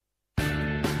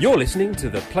You're listening to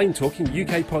the Plain Talking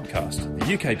UK podcast,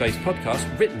 the UK-based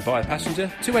podcast written by a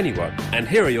passenger to anyone. And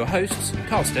here are your hosts,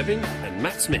 Carl Stebbing and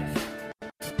Matt Smith.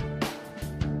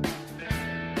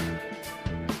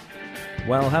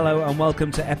 Well, hello and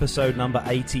welcome to episode number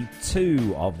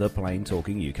 82 of the Plain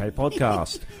Talking UK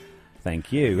podcast.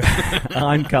 Thank you.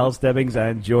 I'm Carl Stebbings,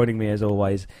 and joining me as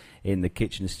always in the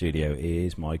kitchen studio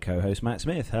is my co-host Matt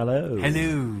Smith. Hello.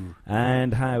 Hello.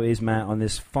 And how is Matt on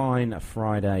this fine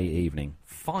Friday evening?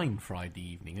 Fine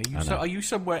Friday evening. Are you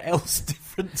somewhere else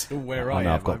different to where I am?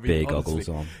 I've got big goggles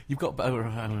on. You've got,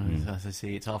 as I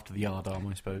see, it's after the yard arm,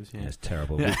 I suppose. Yeah, it's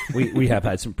terrible. We have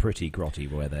had some pretty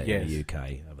grotty weather in the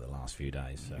UK over the last few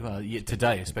days. So. Well,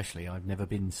 today especially, I've never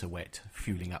been so wet,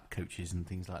 fueling up coaches and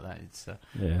things like that. It's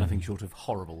nothing short of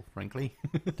horrible, frankly.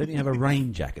 Don't you have a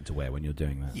rain jacket to wear when you're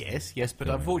doing that? Yes, but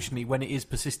unfortunately, when it is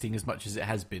persisting as much as it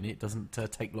has been, it doesn't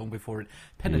take long before it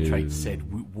penetrates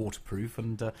said waterproof,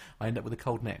 and I end up with a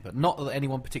cold neck. But not that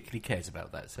anyone particularly cares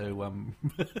about that. So,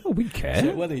 oh, we care.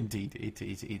 So, well, indeed,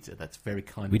 it's that's very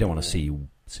kind. We don't want to see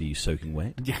you soaking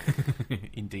wet. Yeah,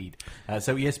 indeed.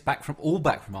 So yes, back from our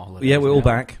holiday. Yeah, we're all now.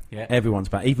 back. Yeah. Everyone's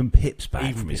back. Even Pip's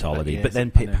back from his holiday. Yes, but then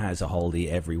Pip has a holiday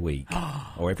every week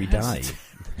or every day.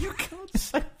 You can't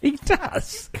say he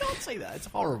does. You can't say that. It's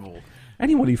horrible.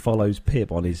 Anyone who follows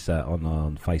Pip on his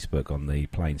on Facebook on the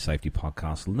Plain Safety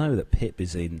Podcast will know that Pip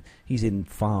is he's in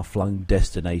far-flung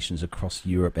destinations across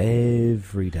Europe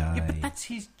every day. Yeah, but that's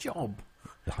his job.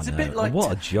 It's a bit like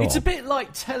what a job! It's a bit like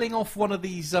telling off one of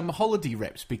these holiday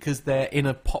reps because they're in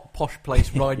a posh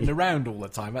place riding around all the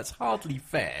time. That's hardly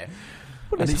fair.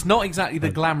 Well, and it's not exactly the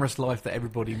glamorous life that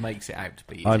everybody makes it out to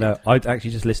be. I know. I'd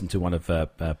actually just listened to one of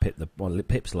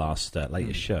Pip's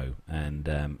latest show, and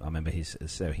I remember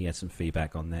he had some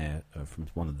feedback on there from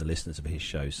one of the listeners of his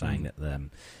show saying that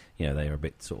they are a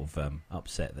bit sort of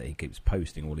upset that he keeps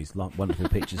posting all these wonderful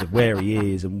pictures of where he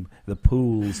is and the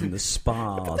pools and the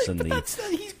spas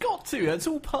he's got to. That's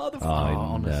all part of. I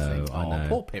honestly, I know.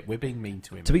 Poor Pip. We're being mean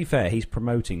to him. To be fair, he's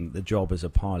promoting the job as a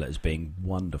pilot as being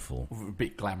wonderful, a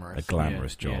bit glamorous, a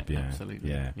glamorous job. Yeah,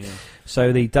 absolutely. Yeah.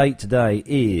 So the date today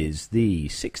is the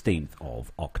 16th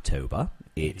of October.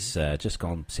 It's just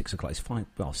gone 6 o'clock.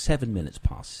 It's 7 minutes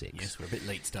past 6. Yes, we're a bit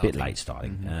late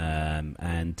starting. Mm-hmm.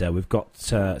 And we've got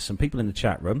some people in the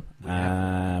chat room.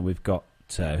 We've got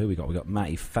who we got? We've got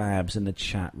Matty Fabs in the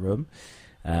chat room.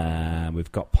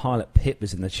 We've got Pilot Pip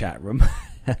is in the chat room.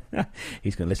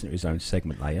 He's going to listen to his own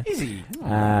segment later. Is he?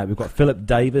 We've got Philip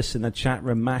Davis in the chat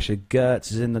room. Masha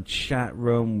Gertz is in the chat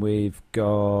room. We've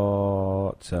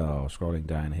got scrolling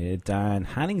down here. Dan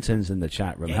Hannington's in the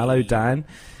chat room. Yay. Hello, Dan.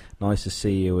 Nice to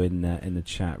see you in the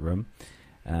chat room.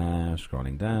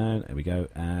 Scrolling down, there we go.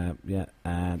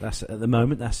 That's at the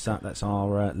moment. That's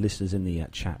our listeners in the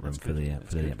chat room for the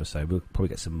episode. We'll probably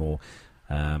get some more.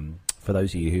 For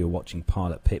those of you who are watching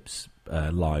Pilot Pip's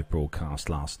live broadcast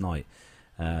last night,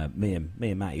 me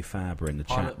and Matty Fab were in the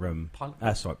chat room.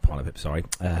 Pilot Pip. Sorry,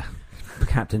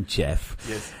 Captain Jeff.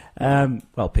 Yes.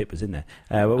 Well, Pip was in there.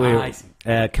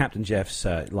 Captain Jeff's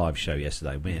live show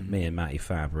yesterday. Me and Matty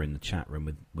Fab were in the chat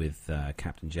room with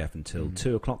Captain Jeff until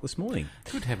 2 o'clock this morning.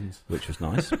 Good heavens! Which was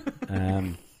nice.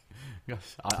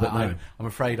 Yes, I'm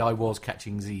afraid I was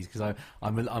catching Z's because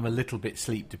I'm a little bit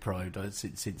sleep deprived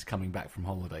since coming back from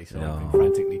holiday. So I've been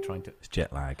frantically trying to. It's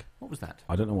jet lag. What was that?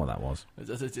 I don't know what that was.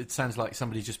 It sounds like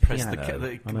somebody just pressed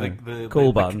the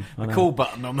call button. The call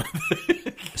button on the.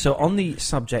 So on the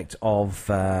subject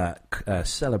of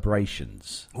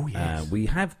celebrations, we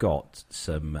have got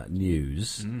some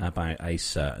news about a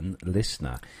certain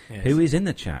listener who is in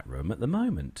the chat room at the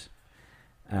moment,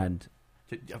 and.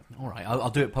 All right, I'll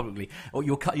do it publicly. Oh,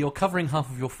 you're covering half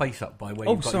of your face up by where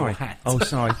you've got your hat. Oh,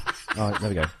 sorry. All right, there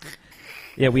we go.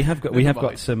 Yeah, we have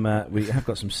got some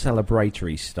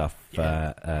celebratory stuff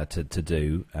to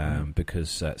do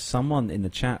because someone in the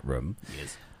chat room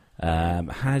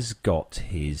has got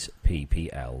his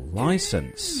PPL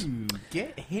license.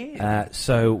 Get here.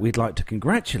 So we'd like to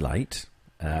congratulate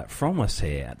from us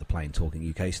here at the Plain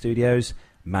Talking UK studios,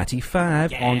 Matty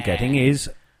Fab on getting his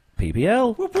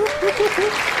PPL. Whoop, whoop, whoop, whoop,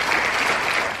 whoop.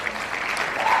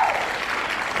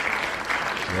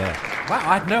 Yeah. Wow,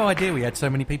 I had no idea we had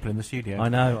so many people in the studio. I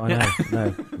know.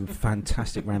 No,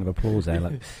 fantastic round of applause there.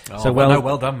 Look.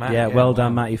 Well done, Matt. Yeah, well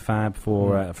done, Matty Fab,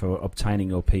 for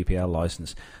obtaining your PPL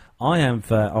license.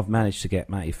 I've managed to get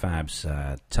Matty Fab's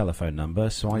telephone number,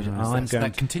 so I'm going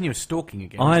that continuous stalking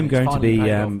again. I'm going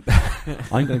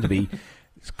to be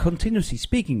continuously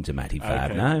speaking to Matty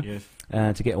Fab now. Yes.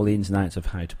 to get all the ins and outs of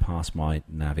how to pass my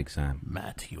nav exam.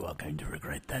 Matt, you are going to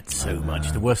regret that so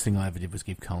much. The worst thing I ever did was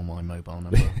give Carl my mobile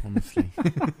number, honestly.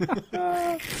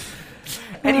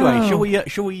 Anyway,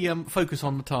 shall we focus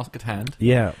on the task at hand?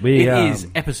 Yeah, it is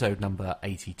episode number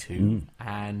 82,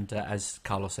 and as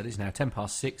Carlos said, it's now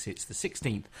 6:10. It's the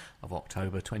 16th of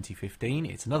October 2015.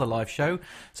 It's another live show.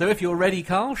 So if you're ready,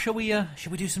 Carl, shall we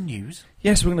do some news?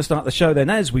 Yes, we're going to start the show then,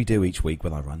 as we do each week,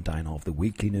 with our rundown of the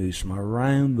weekly news from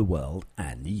around the world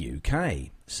and the UK.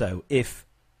 So if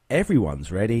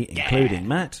everyone's ready, including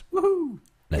Matt, woohoo!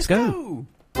 Let's go.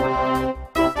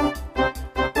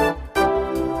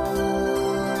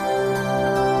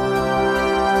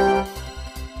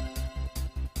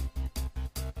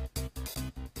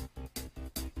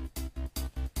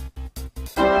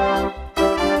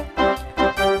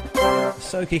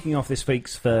 So kicking off this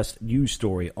week's first news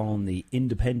story on the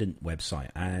Independent website,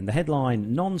 and the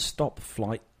headline, non-stop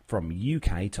flight from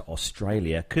UK to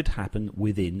Australia could happen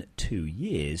within 2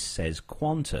 years, says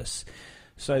Qantas.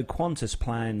 So Qantas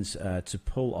plans to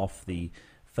pull off the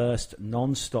first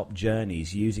non-stop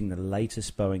journeys using the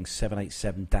latest Boeing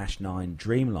 787-9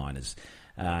 Dreamliners.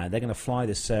 They're going to fly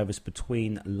this service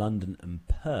between London and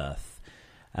Perth.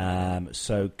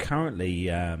 So currently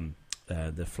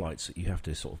the flights, you have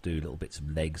to sort of do little bits of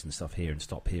legs and stuff here and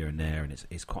stop here and there, and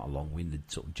it's quite a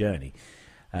long-winded sort of journey.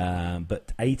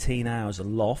 But 18 hours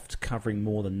aloft, covering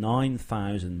more than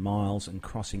 9,000 miles and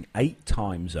crossing 8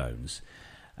 time zones.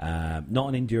 Not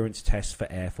an endurance test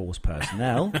for Air Force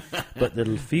personnel, but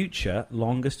the future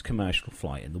longest commercial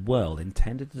flight in the world,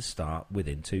 intended to start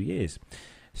within 2 years.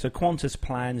 So Qantas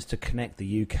plans to connect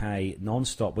the UK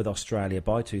non-stop with Australia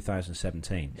by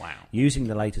 2017, using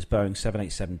the latest Boeing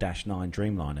 787-9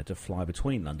 Dreamliner to fly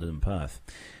between London and Perth.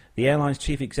 The airline's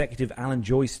chief executive, Alan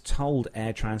Joyce, told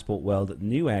Air Transport World that the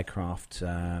new aircraft, this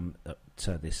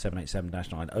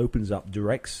 787-9, opens up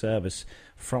direct service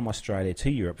from Australia to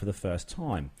Europe for the first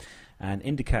time, and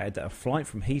indicated that a flight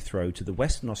from Heathrow to the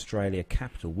Western Australia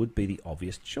capital would be the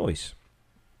obvious choice.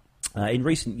 In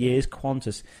recent years,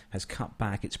 Qantas has cut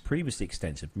back its previously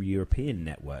extensive European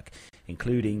network,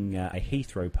 including a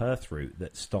Heathrow-Perth route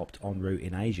that stopped en route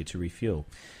in Asia to refuel.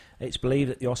 It's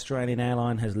believed that the Australian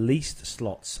airline has leased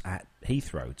slots at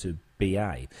Heathrow to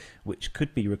BA, which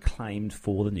could be reclaimed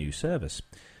for the new service.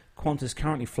 Qantas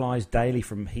currently flies daily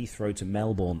from Heathrow to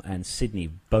Melbourne and Sydney,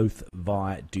 both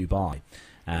via Dubai,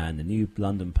 and the new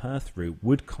London-Perth route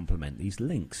would complement these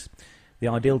links. The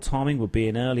ideal timing would be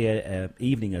an earlier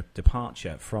evening of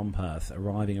departure from Perth,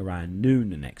 arriving around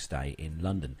noon the next day in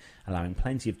London, allowing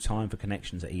plenty of time for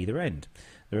connections at either end.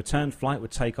 The return flight would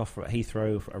take off at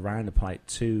Heathrow around about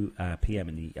 2 p.m.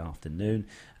 in the afternoon,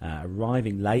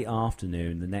 arriving late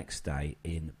afternoon the next day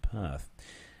in Perth.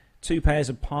 2 pairs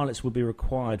of pilots would be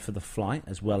required for the flight,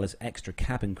 as well as extra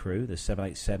cabin crew. The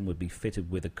 787 would be fitted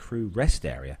with a crew rest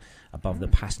area above the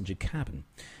passenger cabin.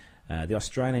 The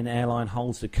Australian airline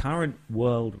holds the current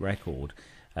world record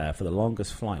for the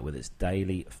longest flight with its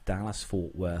daily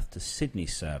Dallas-Fort Worth to Sydney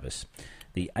service.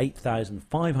 The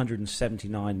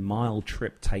 8,579-mile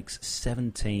trip takes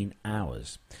 17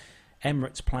 hours.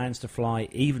 Emirates plans to fly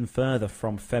even further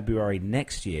from February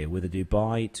next year with a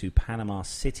Dubai to Panama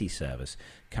City service,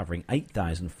 covering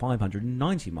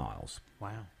 8,590 miles.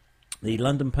 Wow. The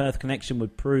London-Perth connection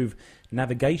would prove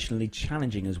navigationally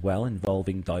challenging as well,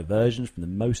 involving diversions from the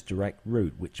most direct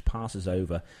route, which passes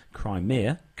over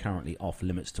Crimea, currently off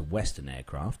limits to Western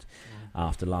aircraft,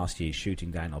 after last year's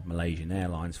shooting down of Malaysian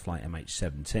Airlines flight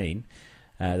MH17.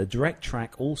 The direct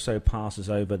track also passes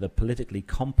over the politically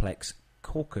complex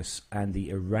Caucasus and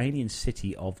the Iranian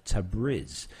city of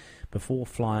Tabriz, before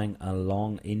flying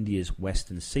along India's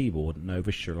western seaboard and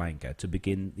over Sri Lanka to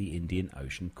begin the Indian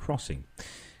Ocean crossing.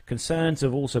 Concerns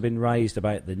have also been raised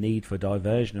about the need for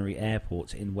diversionary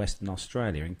airports in Western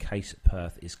Australia in case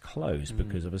Perth is closed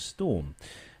because of a storm.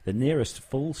 The nearest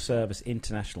full-service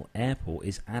international airport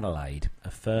is Adelaide,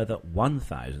 a further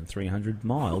 1,300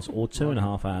 miles or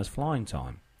 2.5 hours flying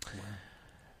time. Wow.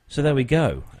 So there we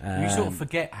go. You sort of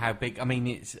forget how big. I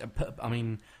mean,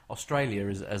 Australia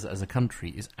as a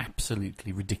country is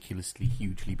absolutely ridiculously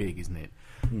hugely big, isn't it?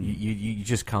 You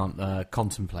just can't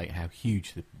contemplate how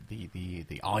huge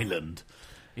the island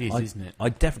is, isn't it? I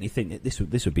definitely think that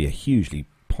this would be a hugely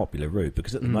popular route,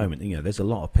 because at the moment, there's a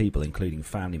lot of people, including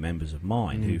family members of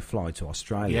mine, who fly to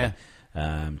Australia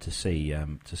to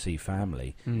see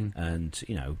family, and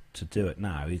to do it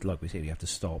now, like we said, you have to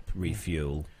stop,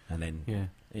 refuel, and then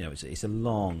it's a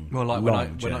long,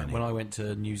 long journey. When I went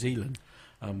to New Zealand,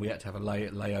 we had to have a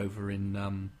layover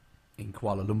in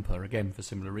Kuala Lumpur again for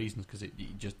similar reasons, because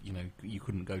you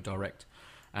couldn't go direct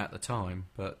at the time,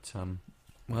 but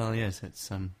Well, yes,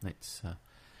 it's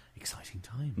exciting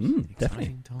times. Definitely.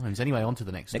 Exciting times. Anyway, on to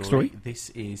the next Next story. story. This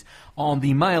is on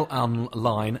the Mail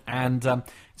Online, and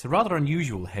it's a rather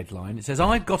unusual headline. It says,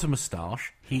 "I've got a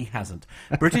moustache, he hasn't."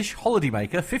 British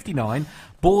holidaymaker, 59,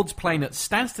 boards plane at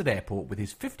Stansted Airport with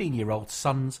his 15-year-old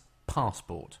son's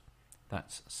passport.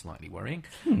 That's slightly worrying.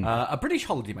 A British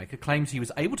holidaymaker claims he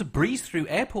was able to breeze through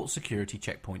airport security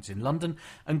checkpoints in London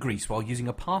and Greece while using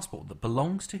a passport that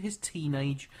belongs to his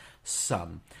teenage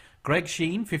son. Greg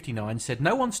Sheen, 59, said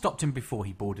no one stopped him before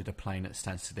he boarded a plane at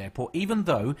Stansted Airport, even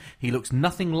though he looks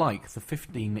nothing like the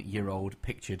 15-year-old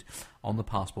pictured on the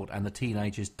passport, and the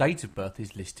teenager's date of birth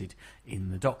is listed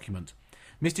in the document.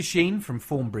 Mr. Sheen from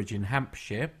Fordingbridge in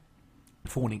Hampshire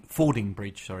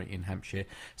in Hampshire,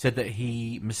 said that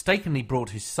he mistakenly brought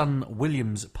his son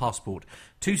William's passport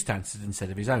to Stansted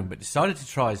instead of his own, but decided to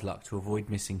try his luck to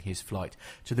avoid missing his flight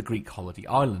to the Greek holiday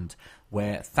island,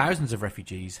 where thousands of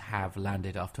refugees have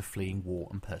landed after fleeing war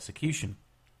and persecution.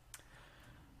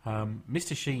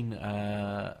 Mr. Sheen,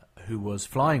 who was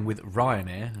flying with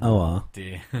Ryanair,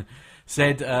 dear,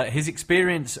 said his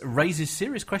experience raises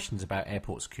serious questions about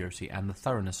airport security and the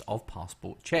thoroughness of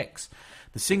passport checks.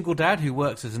 The single dad who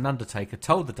works as an undertaker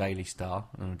told the Daily Star,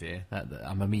 oh dear,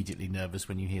 I'm immediately nervous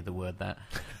when you hear the word that,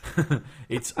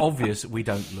 "It's obvious we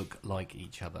don't look like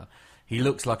each other. He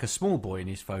looks like a small boy in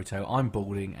his photo. I'm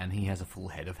balding and he has a full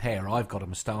head of hair. I've got a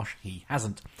moustache. He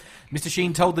hasn't." Mr.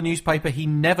 Sheen told the newspaper he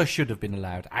never should have been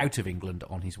allowed out of England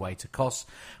on his way to Kos,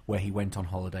 where he went on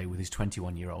holiday with his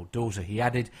 21-year-old daughter. He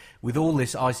added, "With all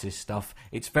this ISIS stuff,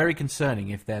 it's very concerning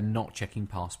if they're not checking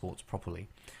passports properly."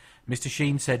 Mr.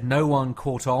 Sheen said no one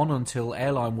caught on until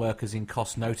airline workers in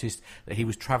Kos noticed that he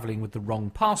was travelling with the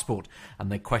wrong passport,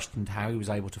 and they questioned how he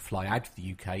was able to fly out of the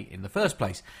UK in the first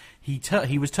place.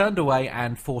 He was turned away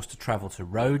and forced to travel to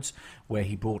Rhodes, where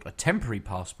he bought a temporary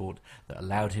passport that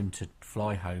allowed him to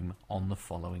fly home on the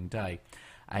following day.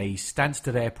 A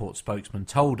Stansted Airport spokesman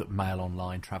told Mail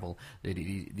Online Travel that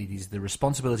it is the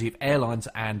responsibility of airlines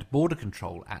and border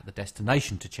control at the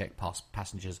destination to check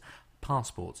passengers'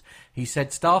 passports. He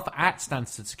said staff at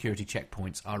Stansted security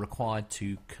checkpoints are required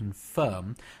to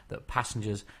confirm that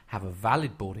passengers have a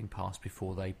valid boarding pass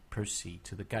before they proceed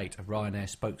to the gate. A Ryanair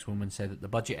spokeswoman said that the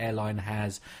budget airline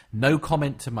has no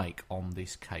comment to make on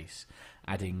this case,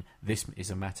 adding this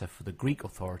is a matter for the Greek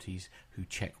authorities who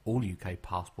check all UK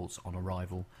passports on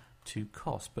arrival to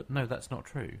Kos. But no, that's not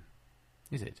true,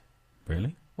 is it?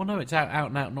 Really? Well, no, it's out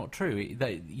and out not true.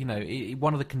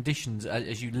 One of the conditions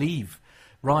as you leave,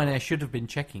 Ryanair should have been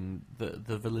checking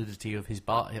the validity of his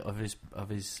passport.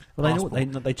 Well,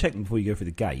 they check them before you go through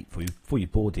the gate, before you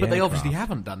board the But aircraft. they obviously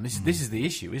haven't done this. This is the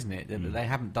issue, isn't it? They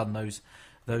haven't done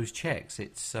those checks.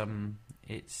 It's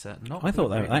not. I thought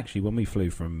that actually when we flew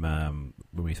from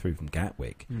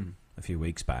Gatwick a few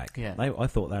weeks back, I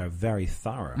thought they were very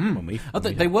thorough.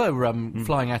 They were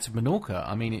flying out of Menorca.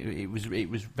 I mean, it was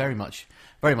very much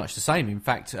the same. In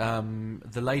fact,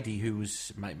 the lady who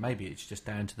was, maybe it's just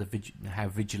down to how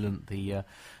vigilant the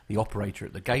operator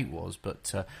at the gate was,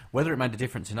 but whether it made a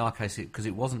difference in our case, because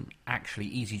it wasn't actually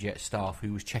EasyJet staff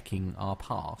who was checking our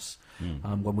pass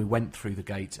when we went through the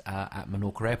gate at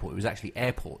Menorca Airport. It was actually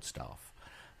airport staff,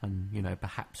 and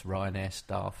perhaps Ryanair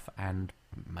staff, and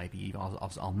maybe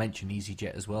I'll mention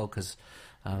EasyJet as well, because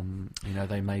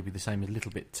they may be the same, a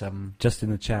little bit. Just in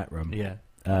the chat room,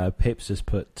 Pips has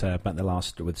put about the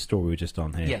last with the story we were just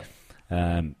on here.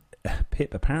 Yeah.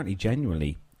 Pip apparently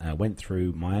genuinely went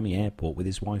through Miami Airport with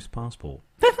his wife's passport.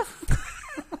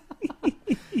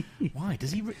 Why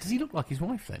does he look like his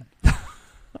wife then?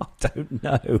 I don't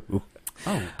know.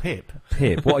 Oh, Pip,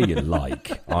 what are you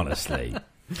like, honestly?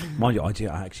 Mind you,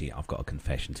 I've got a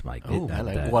confession to make. Oh,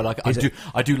 hello. Well,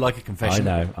 I do like a confession.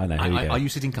 I know. Here we go. Are you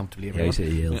sitting comfortably,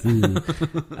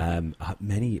 everyone?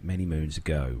 Many moons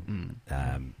ago,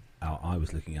 I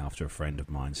was looking after a friend of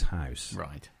mine's house,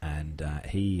 right? And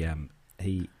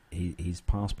his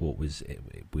passport was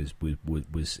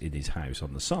in his house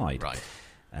on the side, right?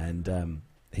 And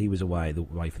he was away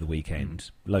for the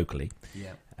weekend locally,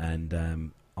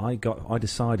 and I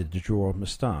decided to draw a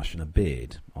moustache and a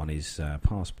beard on his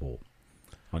passport,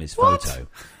 on his photo,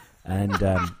 and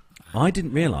I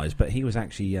didn't realise, but he was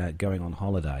actually going on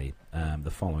holiday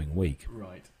the following week,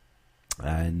 right?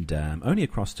 And only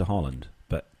across to Holland,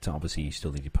 but obviously you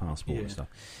still need your passport and stuff.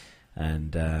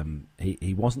 And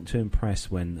he wasn't too impressed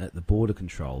when at the border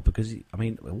control, because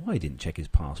why he didn't check his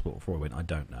passport before he went, I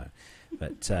don't know.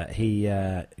 But he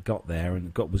got there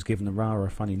and was given a rather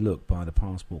funny look by the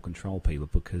passport control people,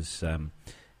 because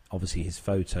obviously his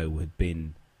photo had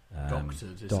been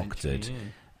doctored,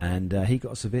 and he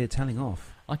got a severe telling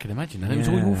off. I can imagine. And it was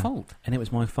all your fault. And it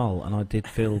was my fault, and I did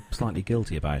feel slightly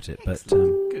guilty about it. But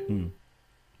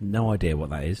no idea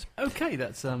what that is. Okay,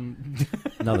 that's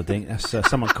another thing. That's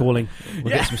someone calling.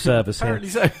 We'll get some service apparently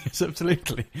here. So, yes,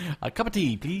 absolutely. A cup of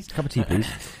tea, please. Cup of tea, please.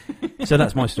 So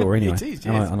that's my story anyway. It is,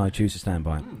 yes. And I choose to stand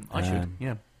by it. I should,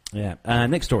 yeah. Yeah.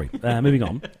 Next story. Moving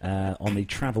on. On the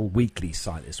Travel Weekly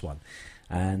site, this one.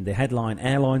 And the headline,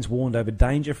 airlines warned over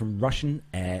danger from Russian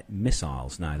air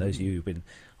missiles. Now, those of you who've been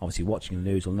obviously watching the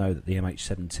news will know that the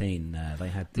MH17, they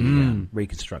had the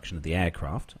reconstruction of the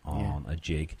aircraft on a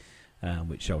jig,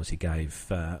 which obviously gave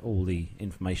all the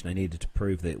information they needed to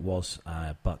prove that it was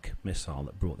a Buck missile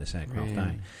that brought this aircraft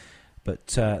down. But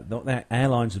the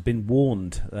airlines have been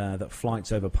warned that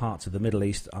flights over parts of the Middle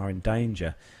East are in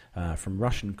danger from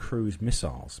Russian cruise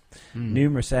missiles.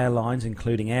 Numerous airlines,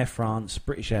 including Air France,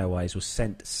 British Airways, were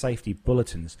sent safety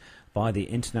bulletins by the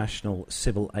International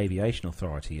Civil Aviation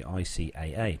Authority,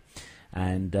 ICAA,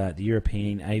 and the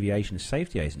European Aviation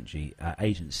Safety Agency,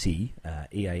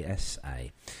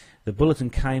 EASA. The bulletin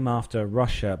came after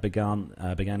Russia began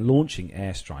launching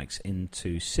airstrikes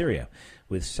into Syria,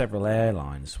 with several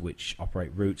airlines which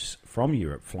operate routes from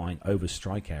Europe flying over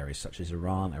strike areas such as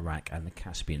Iran, Iraq and the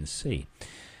Caspian Sea.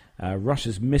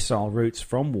 Russia's missile routes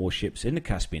from warships in the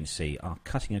Caspian Sea are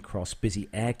cutting across busy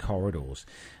air corridors,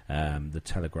 the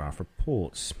Telegraph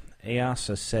reports.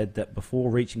 EASA said that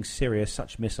before reaching Syria,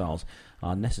 such missiles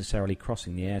are necessarily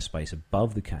crossing the airspace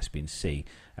above the Caspian Sea,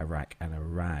 Iraq and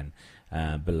Iran,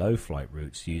 below flight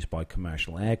routes used by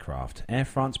commercial aircraft. Air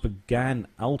France began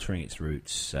altering its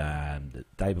routes the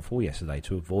day before yesterday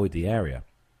to avoid the area.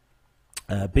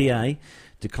 BA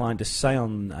declined to say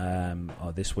on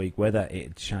this week whether it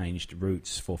had changed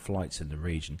routes for flights in the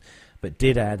region, but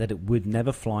did add that it would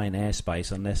never fly in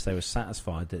airspace unless they were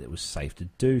satisfied that it was safe to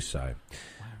do so.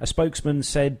 A spokesman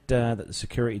said that the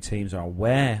security teams are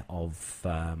aware of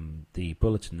the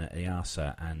bulletin at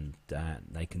EASA and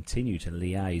they continue to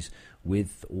liaise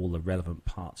with all the relevant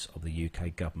parts of the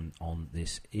UK government on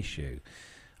this issue.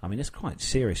 I mean, it's quite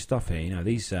serious stuff here. You know,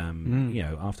 these, you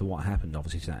know, after what happened,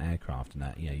 obviously, to that aircraft and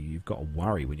that, you know, you've got to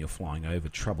worry when you're flying over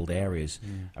troubled areas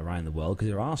around the world, because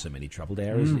there are so many troubled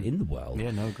areas in the world.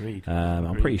 Yeah, no, agreed.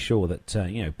 I'm pretty sure that,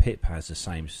 you know, Pip has the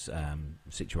same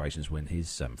situations when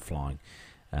he's flying,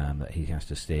 that he has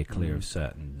to steer clear of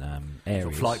certain areas.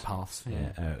 Sort of flight paths.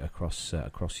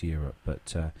 Across Europe.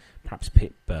 But perhaps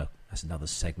Pip, that's another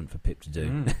segment for Pip to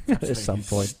do at some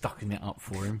point. Stucking it up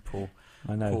for him, poor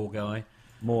guy.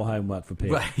 More homework for Pip.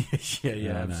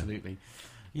 yeah, absolutely.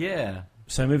 Yeah.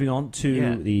 So moving on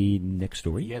to the next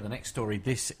story. Yeah, the next story.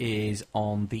 This is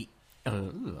on the,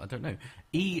 I don't know,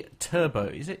 E-Turbo.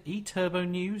 Is it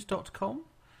eTurbonews.com?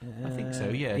 I think so,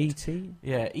 yeah. ET?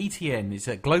 Yeah, ETN is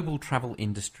a global travel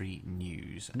industry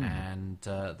news. And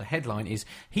the headline is,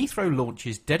 Heathrow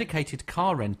launches dedicated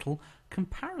car rental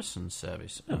comparison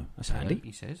service. Oh, that's handy.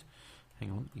 He says.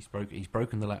 Hang on, he's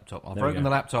broken the laptop. I've broken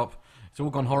the laptop. It's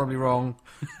all gone horribly wrong.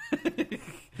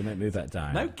 You might move that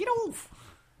down. No, get off!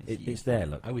 It's there,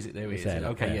 look. Oh, is it? There it is. There,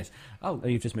 Okay, there. yes. Oh,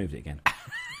 you've just moved it again.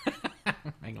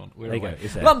 Hang on. There you go.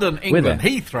 It's there. London, England,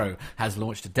 Heathrow has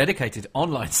launched a dedicated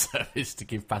online service to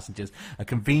give passengers a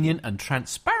convenient and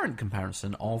transparent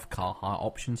comparison of car hire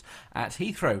options at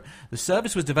Heathrow. The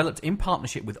service was developed in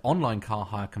partnership with online car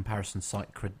hire comparison site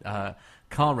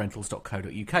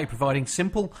carrentals.co.uk, providing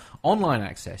simple online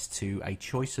access to a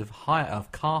choice of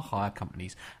car hire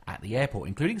companies at the airport,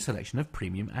 including a selection of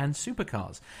premium and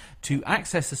supercars. To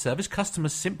access the service,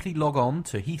 customers simply log on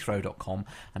to heathrow.com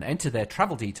and enter their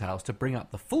travel details to bring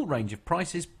up the full range of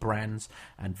prices, brands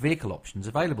and vehicle options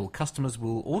available. Customers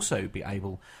will also be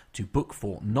able to book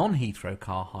for non-Heathrow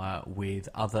car hire with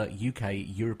other UK,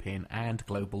 European and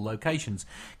global locations,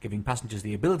 giving passengers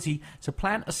the ability to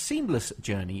plan a seamless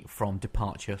journey from departure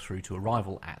through to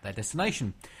arrival at their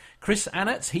destination. Chris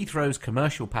Annett, Heathrow's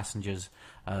commercial passengers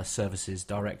services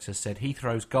director, said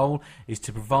Heathrow's goal is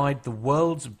to provide the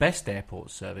world's best airport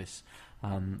service.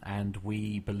 And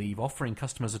we believe offering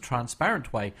customers a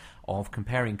transparent way of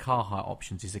comparing car hire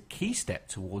options is a key step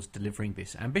towards delivering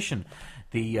this ambition.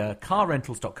 The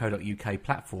carrentals.co.uk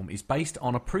platform is based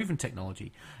on a proven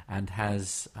technology and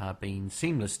has been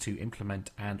seamless to implement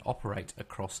and operate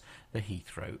across the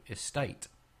Heathrow estate.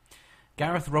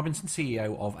 Gareth Robinson,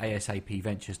 CEO of ASAP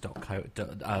Ventures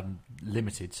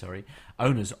Limited,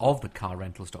 owners of the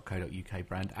carrentals.co.uk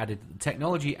brand, added that the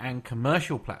technology and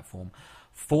commercial platform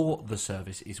for the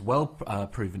service is well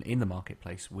proven in the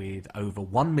marketplace with over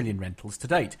 1 million rentals to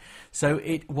date. So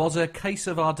it was a case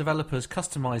of our developers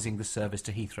customising the service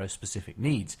to Heathrow's specific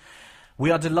needs. We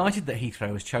are delighted that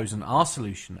Heathrow has chosen our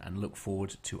solution and look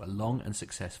forward to a long and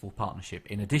successful partnership.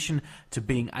 In addition to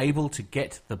being able to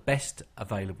get the best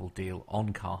available deal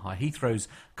on car hire, Heathrow's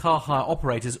car hire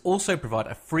operators also provide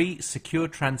a free, secure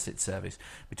transit service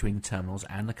between the terminals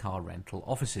and the car rental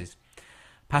offices.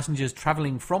 Passengers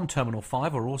travelling from Terminal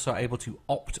 5 are also able to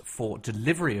opt for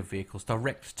delivery of vehicles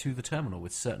direct to the terminal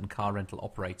with certain car rental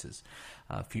operators.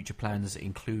 Future plans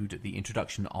include the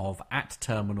introduction of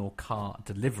at-terminal car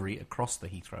delivery across the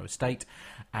Heathrow estate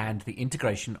and the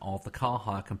integration of the car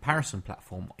hire comparison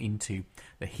platform into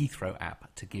the Heathrow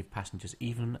app to give passengers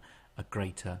even a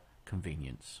greater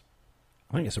convenience.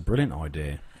 I think it's a brilliant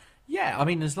idea. Yeah, I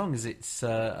mean, as long as it's,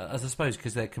 as I suppose,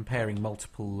 because they're comparing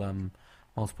multiple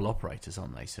operators,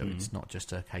 aren't they? So it's not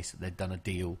just a case that they've done a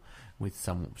deal with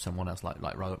someone else. Like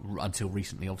until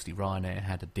recently, obviously Ryanair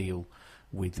had a deal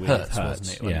with Hertz,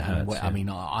 wasn't it? Yeah, and Hertz, I mean,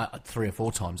 I 3 or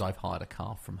 4 times I've hired a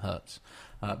car from Hertz,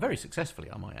 very successfully,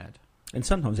 I might add. And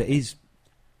sometimes it is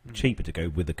cheaper to go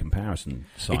with a comparison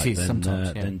site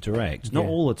than direct. Not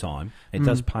all the time. It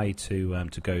does pay to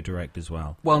go direct as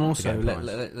well. Well, and also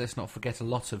let's not forget a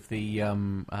lot of the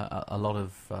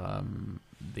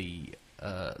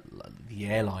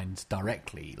airlines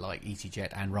directly, like EasyJet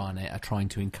and Ryanair, are trying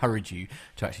to encourage you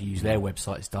to actually use their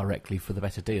websites directly for the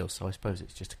better deals. So I suppose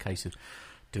it's just a case of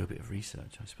do a bit of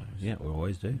research, I suppose. Yeah, we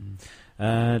always do.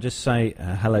 Just say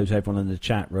hello to everyone in the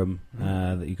chat room,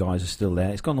 that you guys are still there.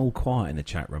 It's gone all quiet in the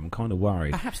chat room. I'm kind of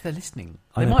worried. Perhaps they're listening.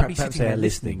 They might be perhaps sitting there they're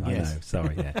listening. Yes. I know,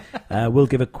 sorry, yeah. We'll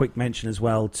give a quick mention as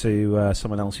well to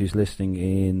someone else who's listening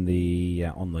in the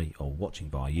or watching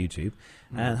by YouTube.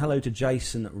 And hello to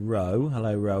Jason Rowe.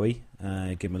 Hello, Rowie.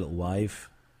 Give him a little wave.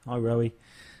 Hi, Rowie.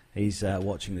 He's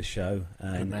watching the show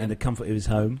in the comfort of his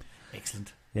home.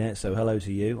 Excellent. Yeah, so hello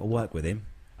to you. I work with him.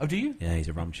 Oh, do you? Yeah, he's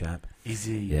a rum chap. Is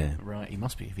he? Yeah. Right, he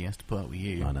must be if he has to put up with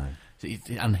you. I know. So it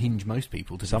unhinge most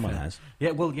people. Someone has.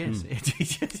 Yeah, well, yes.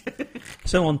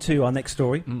 So on to our next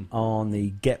story on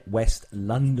the Get West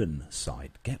London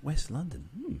site. Get West London.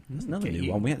 That's another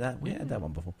new one. We had that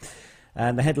one before.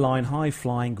 And the headline,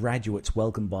 high-flying graduates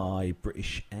welcomed by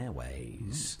British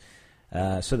Airways.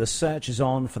 So the search is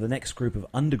on for the next group of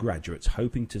undergraduates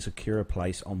hoping to secure a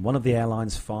place on one of the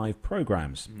airline's 5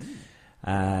 programmes.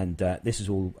 And this is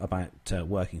all about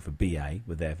working for BA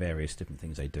with their various different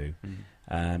things they do.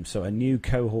 So a new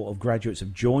cohort of graduates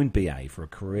have joined BA for a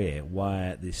career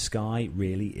where the sky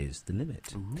really is the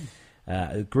limit.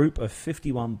 A group of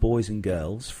 51 boys and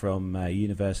girls from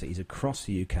universities across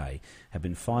the UK have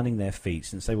been finding their feet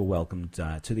since they were welcomed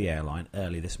to the airline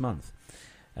early this month.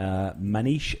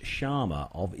 Manish Sharma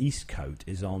of Eastcote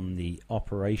is on the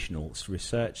operational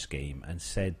research scheme and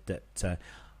said that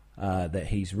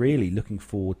he's really looking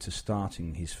forward to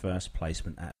starting his first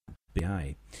placement at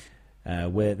BA.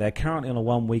 Where they're currently on a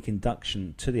 1-week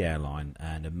induction to the airline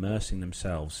and immersing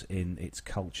themselves in its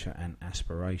culture and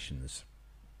aspirations.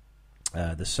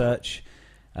 The search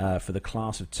for the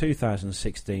class of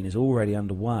 2016 is already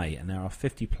underway, and there are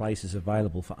 50 places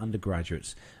available for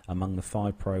undergraduates among the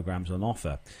 5 programs on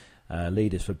offer.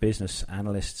 Leaders for business,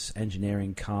 analysts,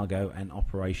 engineering, cargo and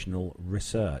operational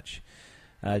research.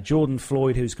 Jordan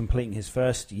Floyd, who's completing his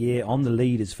first year on the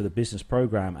leaders for the business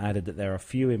program, added that there are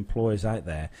few employers out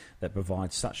there that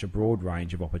provide such a broad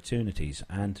range of opportunities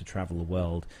and to travel the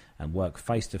world and work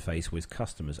face-to-face with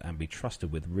customers and be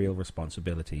trusted with real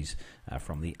responsibilities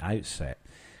from the outset.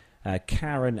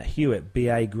 Karen Hewitt,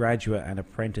 BA graduate and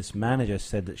apprentice manager,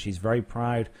 said that she's very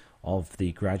proud of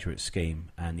the graduate scheme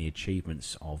and the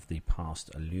achievements of the past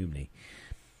alumni.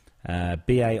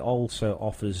 BA also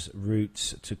offers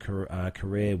routes to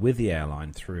career with the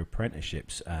airline through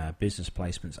apprenticeships, business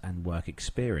placements and work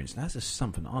experience. That's just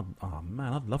something,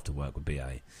 I'd love to work with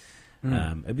BA.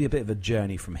 It'd be a bit of a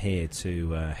journey from here to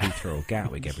Heathrow or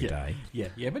Gatwick every day.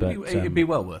 Yeah, but it'd be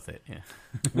well worth it, yeah.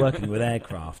 Working with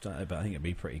aircraft, but I think it'd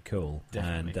be pretty cool.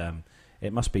 Definitely. And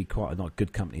it must be quite a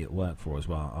good company to work for as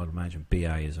well. I'd imagine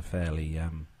BA is a fairly,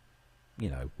 a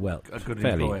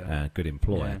good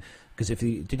employer. Because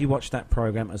did you watch that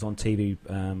program that was on TV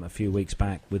a few weeks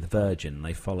back with Virgin?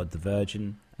 They followed the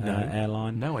Virgin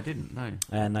airline. No, I didn't. No,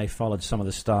 and they followed some of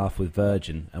the staff with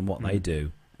Virgin and what they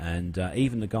do, and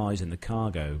even the guys in the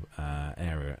cargo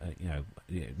area.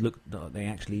 Look, they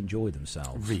actually enjoy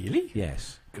themselves. Really?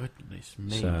 Yes. Goodness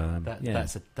me, so,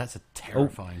 that's a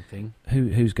terrifying thing.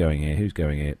 Who's going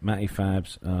here? Matty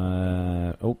Fabs.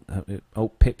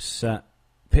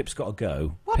 Pip's got to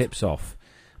go. What? Pip's off.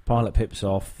 Pilot Pip's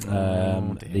off.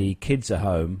 Dear. The kids are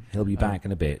home. He'll be back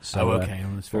in a bit. So, okay.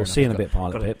 we'll see in a bit,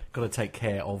 Pilot Pip. Got to take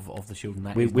care of the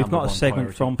children. We've got a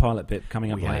segment from Pilot Pip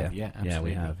coming up later.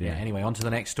 Absolutely. We have. Yeah. Anyway, on to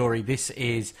the next story. This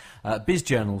is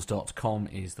bizjournals.com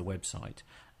is the website.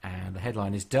 And the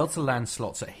headline is Delta lands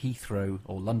slots at Heathrow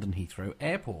or London Heathrow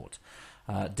Airport.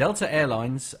 Delta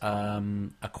Airlines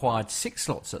acquired 6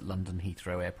 slots at London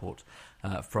Heathrow Airport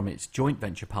from its joint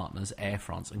venture partners Air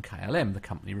France and KLM, the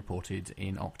company reported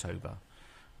in October.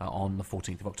 On the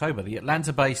 14th of October. The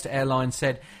Atlanta-based airline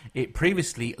said it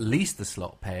previously leased the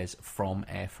slot pairs from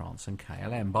Air France and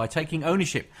KLM. By taking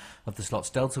ownership of the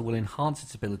slots, Delta will enhance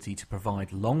its ability to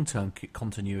provide long-term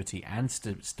continuity and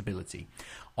stability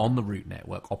on the route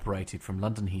network operated from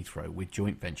London Heathrow with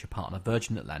joint venture partner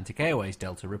Virgin Atlantic Airways,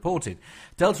 Delta reported.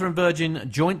 Delta and Virgin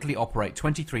jointly operate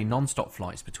 23 non-stop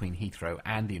flights between Heathrow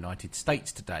and the United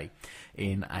States today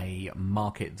in a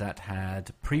market that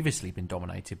had previously been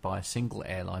dominated by a single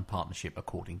airline partnership,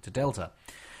 according to Delta.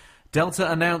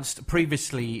 Delta announced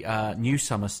previously new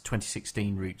summer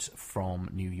 2016 routes from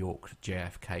New York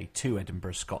JFK to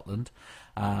Edinburgh, Scotland,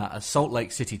 Salt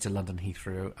Lake City to London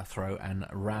Heathrow, and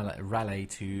Raleigh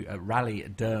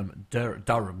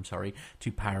Durham,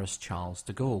 to Paris Charles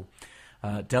de Gaulle.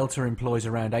 Delta employs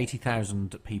around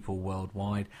 80,000 people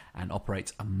worldwide and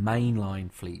operates a mainline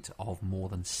fleet of more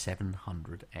than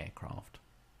 700 aircraft.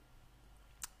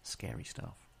 Scary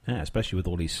stuff. Yeah, especially with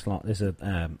all these slots. There's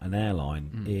an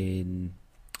airline in,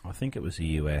 I think it was the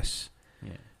US,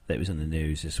 that was in the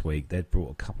news this week. They'd brought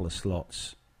a couple of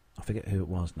slots. I forget who it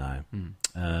was now.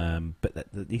 But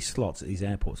these slots at these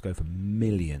airports go for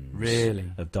millions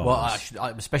of dollars.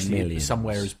 Well, especially millions.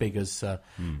 Somewhere as big as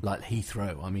like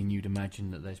Heathrow. I mean, you'd imagine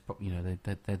that there's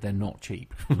they're not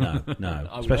cheap. No.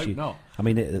 I Especially, would hope not. I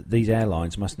mean, these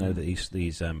airlines must know that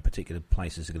these particular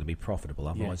places are going to be profitable.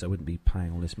 Otherwise, they wouldn't be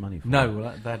paying all this money for. No,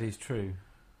 well, that is true.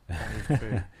 That is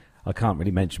true. I can't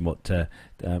really mention what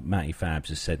Matty Fabs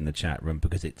has said in the chat room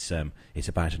because it's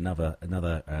about another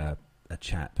a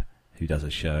chap who does a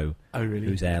show. Oh, really?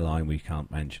 Whose airline we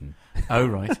can't mention. Oh,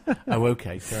 right. Oh,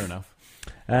 okay. Fair enough.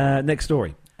 Next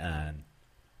story. The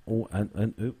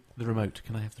remote.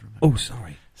 Can I have the remote? Oh,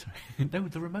 sorry. No,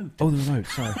 the remote. Oh, the remote.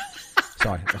 Sorry.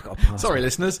 Sorry, I've got a pass. Sorry,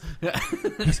 listeners.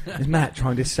 Is Matt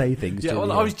trying to say things? Yeah,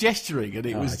 well, I was gesturing and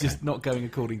it was just not going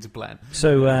according to plan.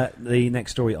 So the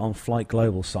next story on Flight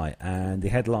Global site, and the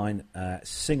headline,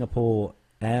 Singapore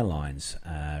Airlines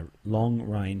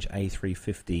long-range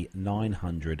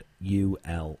A350-900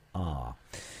 ULR.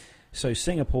 So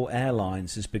Singapore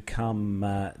Airlines has become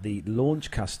the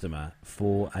launch customer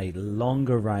for a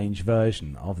longer-range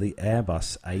version of the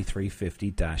Airbus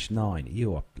A350-9.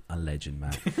 You are a legend,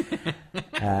 man.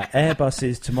 Airbus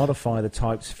is to modify the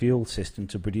type's fuel system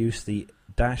to produce the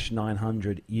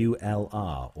 -900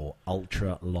 ULR, or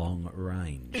ultra long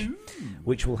range,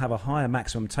 which will have a higher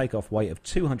maximum takeoff weight of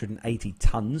 280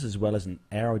 tons, as well as an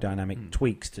aerodynamic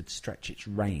tweaks to stretch its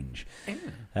range.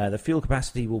 The fuel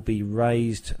capacity will be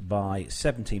raised by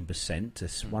 17% to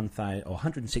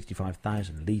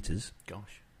 165,000 litres.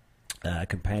 Gosh.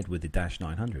 Compared with the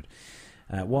 -900.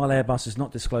 While Airbus has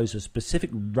not disclosed a specific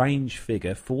range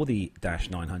figure for the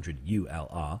 -900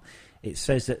 ULR, it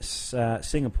says that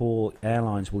Singapore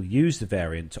Airlines will use the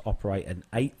variant to operate an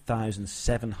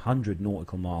 8,700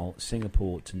 nautical mile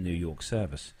Singapore to New York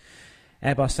service.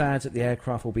 Airbus adds that the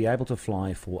aircraft will be able to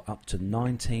fly for up to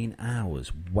 19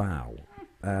 hours. Wow.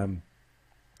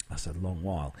 That's a long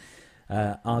while.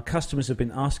 Our customers have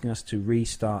been asking us to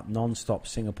restart non-stop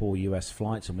Singapore-US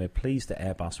flights, and we're pleased that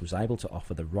Airbus was able to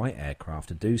offer the right aircraft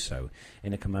to do so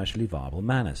in a commercially viable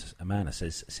manner,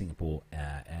 says Singapore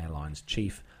Airlines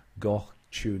chief Goh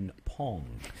Chun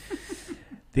Pong.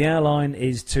 The airline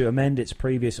is to amend its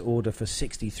previous order for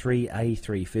 63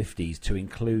 A350s to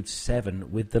include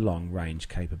 7 with the long-range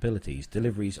capabilities.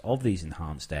 Deliveries of these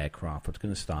enhanced aircraft are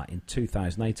going to start in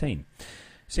 2018.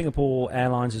 Singapore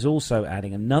Airlines is also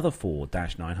adding another 4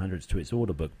 -900s to its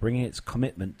order book, bringing its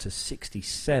commitment to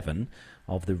 67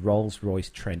 of the Rolls-Royce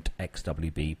Trent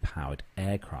XWB-powered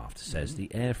aircraft, says the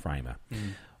airframer.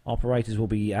 Operators will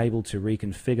be able to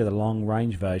reconfigure the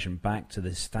long-range version back to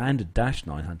the standard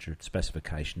 -900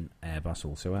 specification, Airbus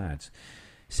also adds.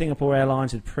 Singapore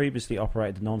Airlines had previously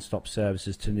operated non-stop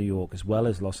services to New York as well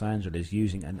as Los Angeles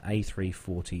using an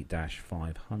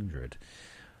A340-500.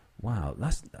 Wow,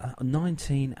 that's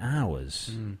 19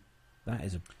 hours. That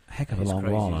is a heck of a long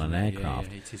while on an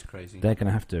aircraft. Yeah, it is crazy. They're going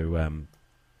to have to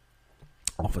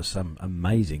offer some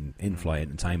amazing in-flight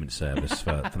entertainment service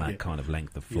for that kind of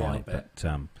length of flight. But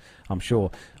I'm sure,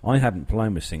 I haven't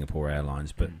flown with Singapore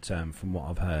Airlines, but from what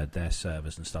I've heard, their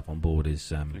service and stuff on board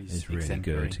is really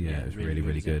good. Yeah, it's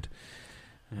really good.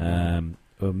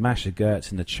 Well, Masha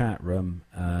Gertz in the chat room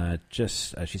she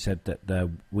said that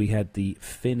we had the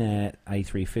Finnair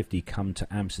A350 come to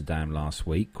Amsterdam last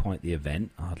week. Quite the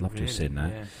event. I'd love to have seen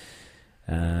that.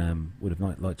 Yeah. Would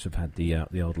have liked to have had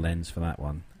the old lens for that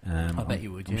one. I bet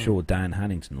you would. I'm sure Dan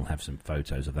Hannington will have some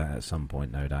photos of that at some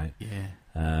point, no doubt.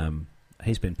 Yeah.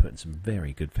 He's been putting some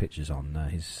very good pictures on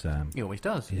his. He always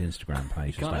does. His Instagram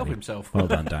page. He can't help himself. Well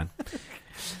done, Dan.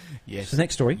 Yes. So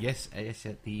next story. Yes.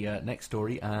 The next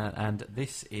story, and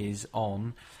this is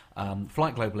on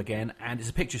Flight Global again, and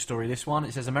it's a picture story. This one.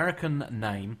 It says American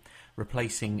name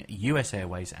replacing US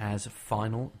Airways as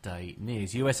final day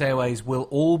nears. US Airways will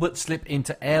all but slip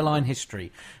into airline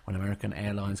history when American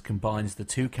Airlines combines the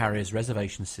two carriers'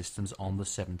 reservation systems on the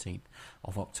 17th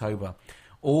of October.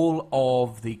 All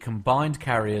of the combined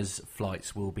carriers'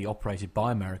 flights will be operated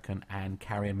by American and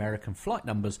carry American flight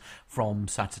numbers from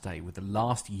Saturday, with the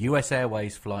last US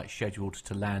Airways flight scheduled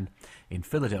to land in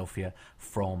Philadelphia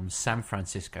from San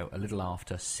Francisco a little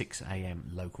after 6 a.m.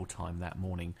 local time that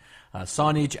morning.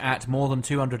 Signage at more than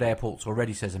 200 airports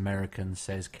already says American,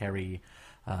 says Kerry,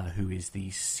 who is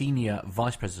the Senior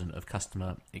Vice President of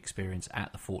Customer Experience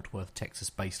at the Fort Worth,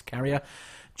 Texas-based carrier.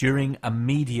 During a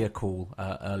media call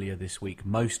earlier this week,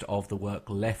 most of the work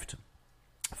left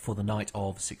for the night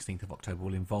of 16th of October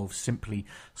will involve simply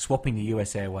swapping the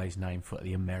US Airways name for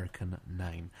the American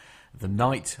name. The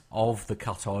night of the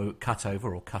cutoff,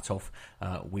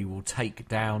 we will take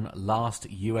down last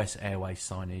US Airways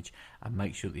signage and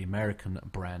make sure the American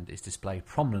brand is displayed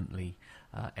prominently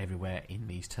everywhere in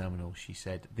these terminals, she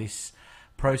said. This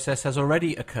process has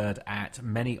already occurred at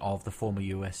many of the former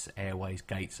US Airways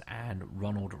gates and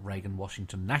Ronald Reagan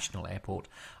Washington National Airport,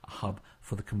 a hub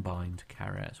for the combined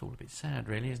carrier. It's all a bit sad,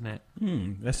 really, isn't it?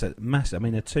 That's a massive. I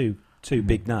mean, they're two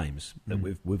big names that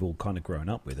we've all kind of grown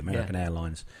up with, American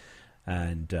Airlines,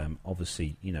 and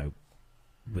obviously,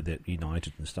 with the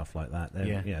United and stuff like that.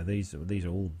 These are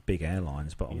all big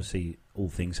airlines, but obviously,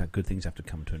 good things have to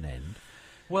come to an end.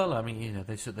 Well, I mean,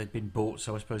 they said they'd been bought,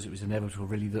 so I suppose it was inevitable,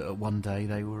 really, that one day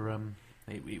they were.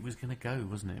 It was going to go,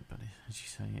 wasn't it? But as you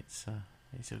say, it's a.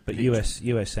 But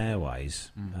US Airways,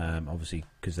 obviously,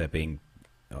 because they're being,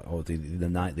 or the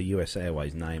US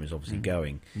Airways name is obviously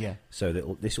going. Yeah. So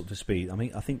this ought to speed. I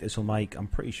mean, I think this will make. I'm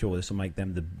pretty sure this will make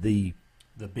them the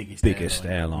biggest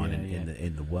airline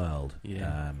in the world.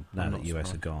 Yeah. Now that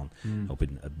US are gone, or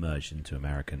been merged into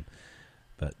American.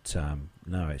 But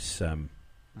no, it's.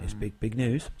 It's big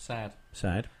news. Sad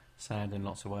in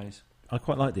lots of ways. I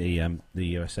quite like the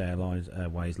US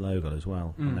Airways logo as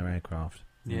well on their aircraft.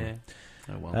 Yeah.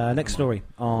 Oh, well, next story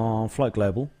on Flight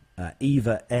Global.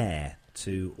 Eva Air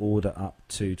to order up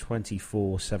to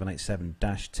 24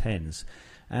 787-10s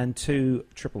and 2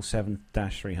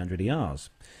 777-300ERs.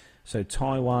 So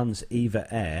Taiwan's Eva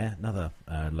Air, another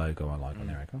logo I like on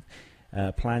their aircraft,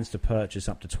 plans to purchase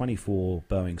up to 24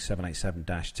 Boeing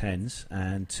 787-10s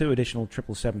and 2 additional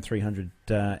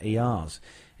 777-300ERs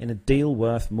in a deal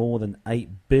worth more than $8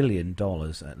 billion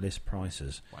at list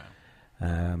prices. Wow.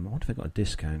 I wonder if they got a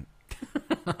discount.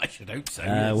 I should hope so.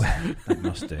 Well, that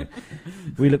must do.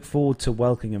 We look forward to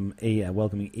welcoming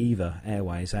Eva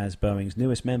Airways as Boeing's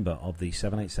newest member of the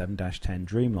 787-10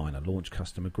 Dreamliner launch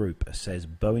customer group, says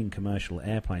Boeing Commercial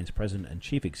Airplanes President and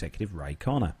Chief Executive Ray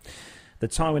Connor. The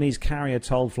Taiwanese carrier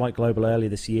told Flight Global earlier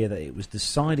this year that it was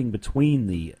deciding between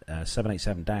the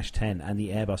 787-10 and the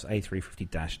Airbus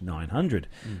A350-900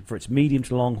 for its medium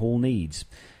to long-haul needs.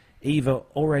 Eva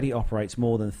already operates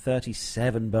more than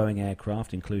 37 Boeing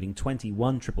aircraft, including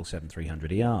 21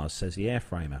 777-300ERs, says the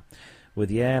airframer. With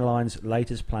the airline's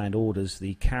latest planned orders,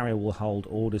 the carrier will hold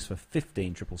orders for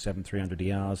 15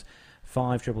 777-300ERs,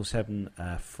 5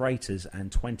 777 freighters and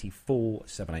 24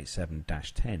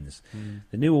 787-10s.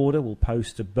 The new order will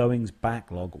post to Boeing's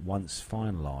backlog once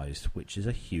finalised, which is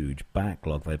a huge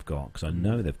backlog they've got, because I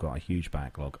know they've got a huge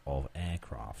backlog of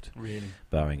aircraft. Really?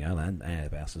 Boeing and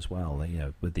Airbus as well,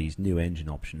 with these new engine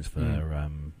options for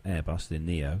Airbus, the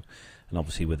Neo, and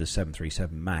obviously with the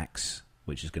 737 MAX,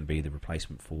 which is going to be the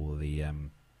replacement for the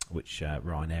which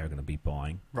Ryanair are going to be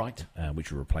buying, right?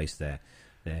 Which will replace their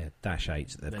Dash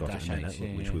 8s that they've got at the minute,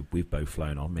 which we've both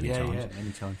flown on many times. Yeah,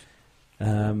 many times.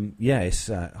 It's.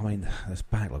 I mean, that's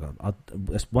backlog.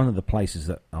 That's one of the places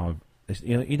that I've.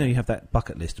 You have that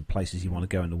bucket list of places you want to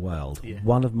go in the world. Yeah.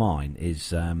 One of mine is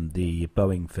the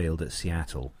Boeing field at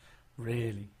Seattle.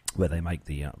 Really? Where they make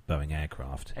the Boeing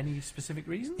aircraft. Any specific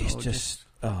reason? It's just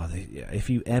if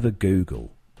you ever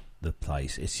Google the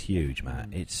place, it's huge,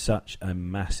 man. It's such a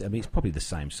massive. I mean, it's probably the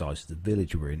same size as the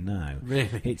village we're in now.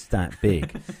 Really, it's that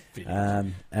big,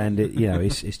 and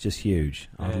it's just huge.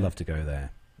 I'd love to go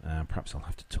there. Perhaps I'll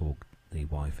have to talk the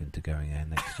wife into going air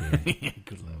next year. Yeah,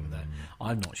 good luck with that.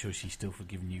 I'm not sure she's still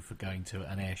forgiven you for going to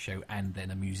an air show and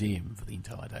then a museum for the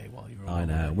entire day while you were on I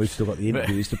know. holiday. We've still got the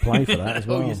interviews to play for that as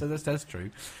well. Oh, yes, that's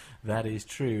true. That is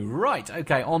true. Right,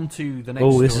 okay, on to the next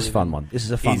Oh, this story. is a fun one. This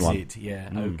is a fun one. Is it? Yeah,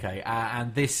 okay.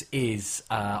 And this is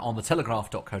on the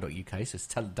telegraph.co.uk, so it's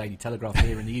Daily Telegraph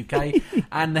here in the UK.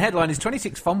 And the headline is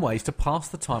 26 fun ways to pass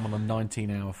the time on a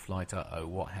 19-hour flight. Uh-oh,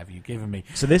 what have you given me?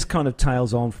 So this kind of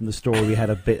tails on from the story we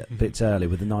had a bit earlier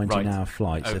with the 19-hour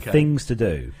flight. So Okay. things to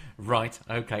do. Right,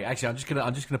 okay. Actually, I'm just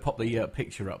gonna pop the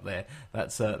picture up there.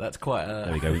 That's quite a...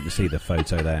 There we go. We can see the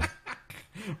photo there.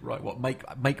 Right, what?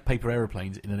 Make paper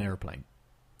aeroplanes in an aeroplane.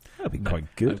 That'd be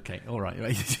quite good. Okay, all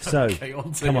right. So, okay,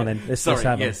 come on then. Let's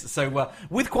have yes. So,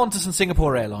 with Qantas and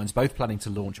Singapore Airlines both planning to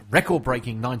launch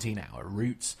record-breaking 19-hour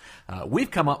routes, we've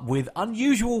come up with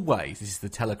unusual ways. This is the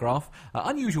Telegraph.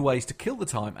 Unusual ways to kill the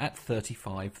time at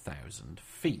 35,000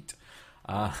 feet.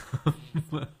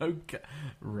 Okay,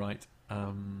 right.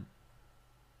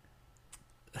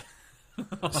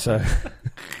 So,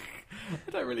 I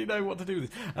don't really know what to do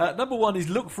with this. Number one is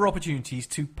look for opportunities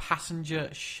to passenger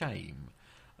shame.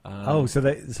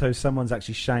 so someone's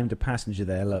actually shamed a passenger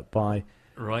there. Look, by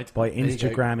Right. by There you go.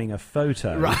 Instagramming a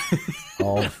photo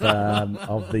of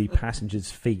the passenger's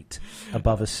feet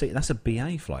above a seat. That's a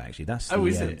BA flight, actually. That's the,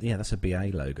 is it? Yeah, that's a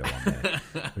BA logo on there,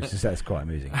 that's quite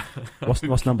amusing.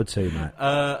 What's number two, Matt?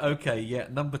 Okay, yeah,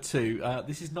 number two.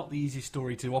 This is not the easiest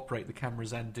story to operate the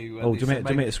cameras and do. Do you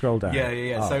want me to scroll down?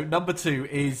 Yeah. Oh. So number two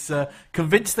is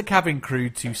convince the cabin crew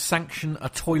to sanction a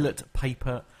toilet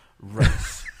paper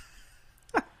race.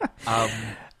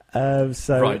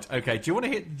 Right. Okay. Do you want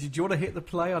to hit the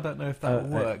play? I don't know if that will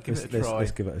work. Give it a try.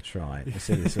 Let's give it a try. Let's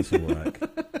see if this will work.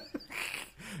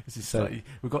 This is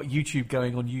we've got YouTube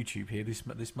going on YouTube here.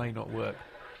 This may not work.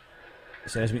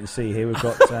 So as we can see here, we've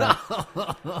got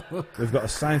a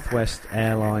Southwest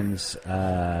Airlines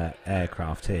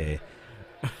aircraft here,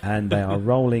 and they are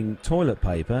rolling toilet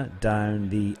paper down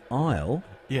the aisle.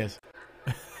 Yes.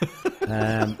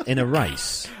 In a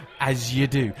race. As you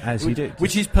do.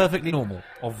 Which is perfectly normal,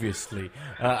 obviously.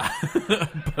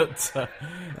 But,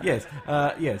 yes.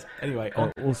 Anyway.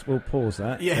 We'll pause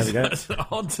that. Yes. There we go.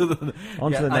 On to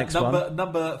the next one.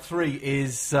 Number three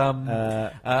is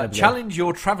challenge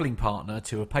your travelling partner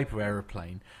to a paper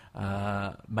aeroplane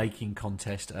making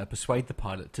contest. Persuade the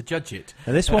pilot to judge it.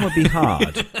 Now, this one would be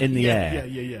hard in the air.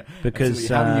 Yeah. Because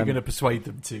absolutely. How are you going to persuade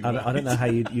them to? I don't know how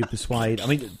you persuade. I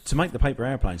mean, to make the paper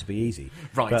airplanes would be easy.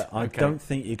 Right. But I don't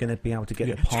think you're going to be able to get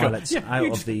the pilots out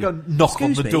of the... Go knock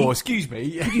on the door. Excuse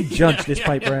me. Could you judge this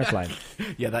paper airplane?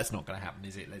 Yeah, that's not going to happen,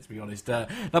 is it? Let's be honest.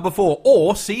 Number four,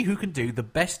 or see who can do the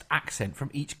best accent from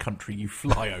each country you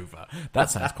fly over. That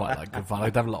sounds quite like good fun.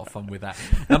 I'd have a lot of fun with that.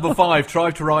 Number five,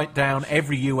 try to write down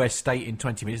every US state in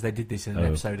 20 minutes. They did this in an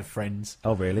episode of Friends.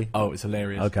 Oh, really? Oh, it's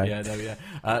hilarious. Okay.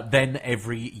 Yeah. Then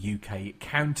every UK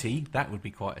county. That would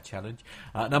be quite a challenge.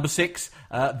 Number six,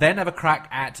 then have a crack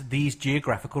at these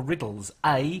geographical riddles.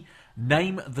 A,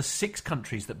 name the 6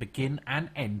 countries that begin and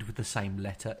end with the same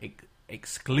letter,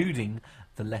 excluding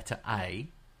the letter A.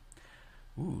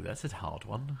 Ooh, that's a hard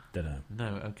one. Don't know.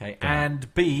 No, okay.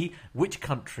 And B, which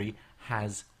country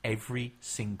has every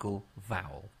single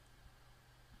vowel?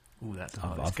 Ooh, that's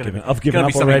hard. I've given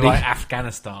up already. Like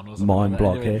Afghanistan or something. Mind like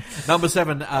block anyway, here. Number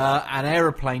 7, an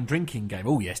aeroplane drinking game.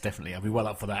 Oh, yes, definitely. I'll be well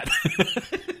up for that.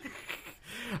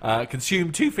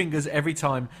 Consume 2 fingers every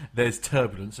time there's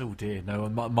turbulence. Oh dear, no.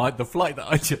 The flight that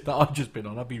I've just been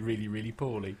on, I'd be really, really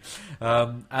poorly.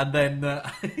 And then, where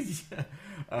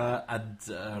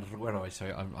are I?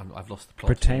 Sorry, I've lost the plot.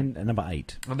 Pretend number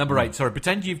 8. Number 8. Sorry,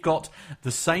 pretend you've got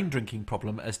the same drinking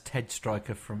problem as Ted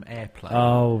Stryker from Airplane.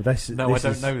 Oh, I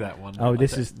don't know that one. Oh,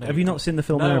 have you not seen the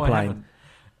film No, Airplane?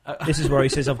 I haven't. This is where he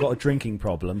says, "I've got a drinking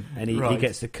problem," and he Right.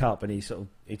 gets the cup and he sort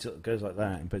of goes like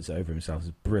that and puts it over himself.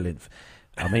 It's brilliant.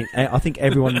 I mean, I think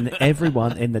everyone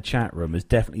in the chat room has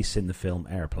definitely seen the film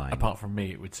Airplane. Apart from me,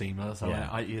 it would seem. So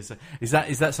Yeah. Is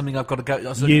that something I've got to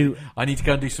go? So I need to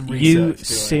go and do some research. You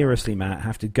seriously, Matt,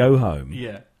 have to go home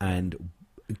Yeah. and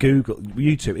Google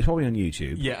YouTube. It's probably on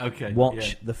YouTube. Yeah. Okay.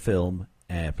 Watch the film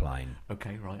Airplane.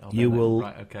 Okay. Right. You will.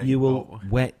 Right, okay. You will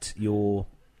wet your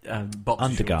boxer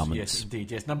undergarments. shorts. Yes,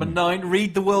 indeed. Yes. Number 9.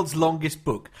 Read the world's longest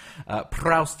book,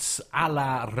 Proust's À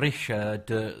la recherche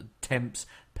de temps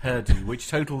Purdue, which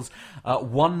totals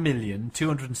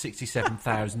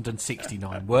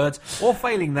 1,267,069 words, or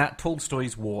failing that,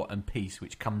 Tolstoy's War and Peace,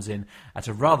 which comes in at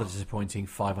a rather disappointing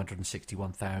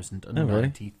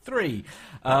 561,093.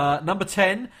 Number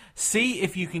 10, see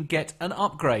if you can get an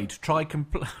upgrade. Try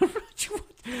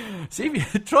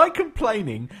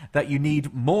complaining that you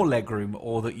need more legroom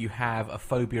or that you have a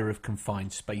phobia of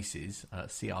confined spaces.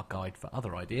 See our guide for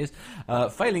other ideas.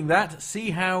 Failing that,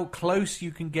 see how close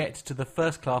you can get to the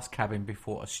first-class cabin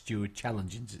before a steward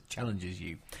challenges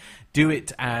you. Do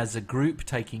it as a group,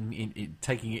 taking it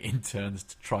in turns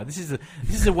to try. This is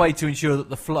a way to ensure that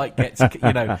the flight gets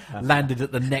landed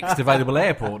at the next available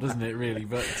airport, isn't it? Really,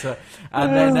 but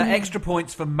and then extra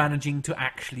points for managing to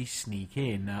actually sneak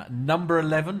in. Number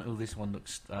 11. Oh, this one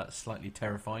looks slightly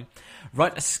terrifying.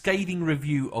 Write a scathing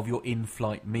review of your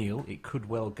in-flight meal. It could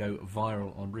well go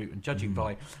viral en route, and judging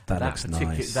by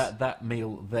that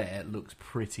meal there looks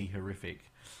pretty horrific.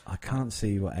 I can't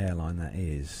see what airline that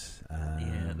is.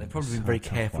 They've probably been very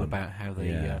careful about how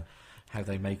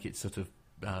they make it sort of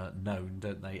known,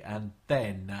 don't they? And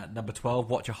then number 12,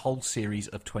 watch a whole series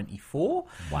of 24.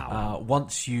 Wow.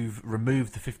 Once you've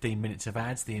removed the 15 minutes of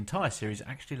ads, the entire series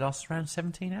actually lasts around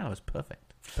 17 hours. Perfect.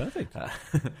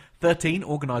 13,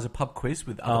 organise a pub quiz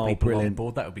with other people on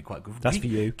board. That would be quite good. That's for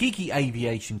you. Geeky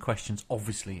aviation questions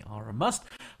obviously are a must.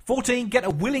 14, get a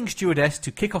willing stewardess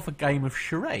to kick off a game of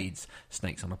charades.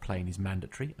 Snakes on a plane is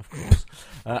mandatory, of course.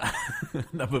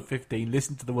 Number 15,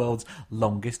 listen to the world's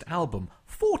longest album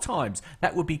 4 times.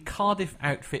 That would be Cardiff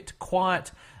outfit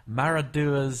Quiet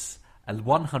Maradua's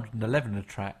 111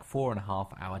 track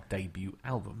 4.5-hour debut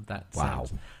album.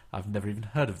 I've never even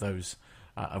heard of those.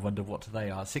 I wonder what they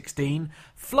are. 16,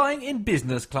 flying in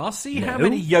business class. See how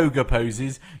many yoga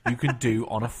poses you can do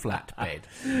on a flat bed.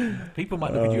 People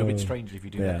might look at you a bit strangely if you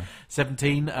do that.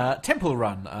 17, Temple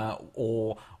Run,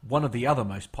 or one of the other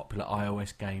most popular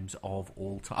iOS games of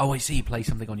all time. Oh, I see, you play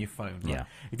something on your phone. Right? Yeah.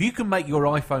 If you can make your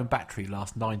iPhone battery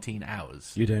last 19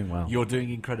 hours... You're doing well. You're doing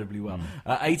incredibly well.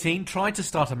 18, try to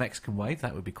start a Mexican wave.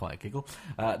 That would be quite a giggle.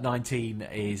 19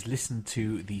 is listen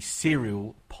to the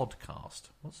Serial podcast.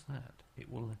 What's that? It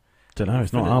will. Don't know.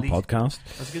 It's not our podcast.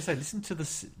 I was going to say, listen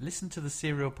to the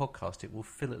Serial podcast. It will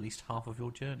fill at least half of your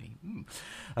journey.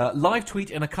 Live tweet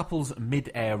in a couple's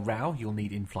mid-air row. You'll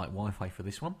need in-flight Wi-Fi for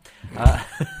this one.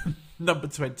 Number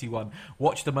 21.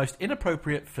 Watch the most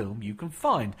inappropriate film you can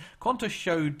find. Qantas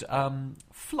showed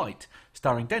Flight,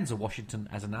 starring Denzel Washington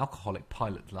as an alcoholic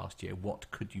pilot last year. What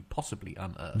could you possibly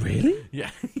unearth? Really? Yeah.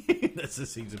 That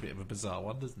seems a bit of a bizarre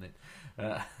one, doesn't it?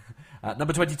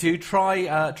 Number 22. Try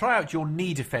out your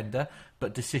knee defender,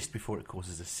 but desist before it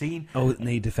causes a scene. Oh,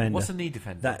 knee defender. What's a knee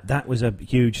defender? That was a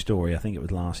huge story. I think it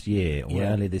was last year or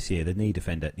earlier this year. The knee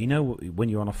defender. You know when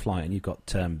you're on a flight and you've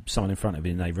got someone in front of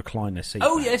you and they recline their seat.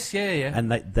 Oh back, yes, yeah.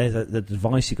 And there's the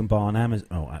device you can buy on Amazon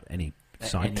or any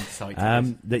site, Yes.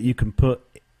 that you can put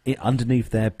it underneath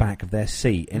their back of their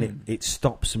seat, and it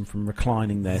stops them from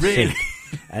reclining their seat.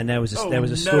 And there was a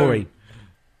story.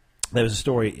 There was a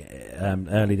story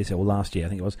early this year, or last year, I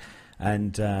think it was,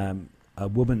 and a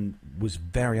woman was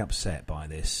very upset by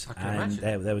this, and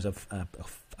there was a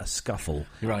scuffle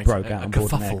broke out on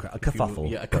board an aircraft. A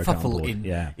kerfuffle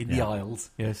in the aisles.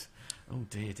 Yes. Oh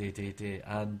dear,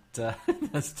 and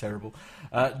that's terrible.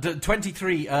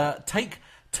 23. Take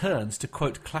turns to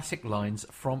quote classic lines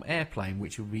from Airplane,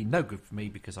 which would be no good for me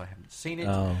because I haven't seen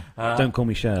it. Don't call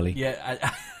me Shirley. Yeah,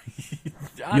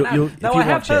 I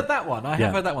have heard that one. I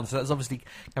have heard that one. So that's obviously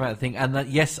come out of the thing. And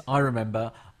yes, I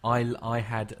remember. I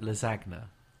had lasagna.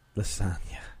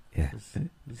 Lasagna. Yeah,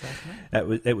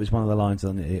 it was one of the lines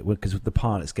on it because the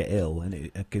pilots get ill, and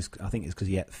I think it's because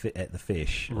he ate the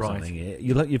fish or something.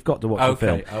 You've got to watch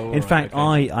the film. In fact,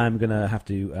 I am going to have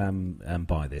to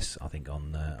buy this. I think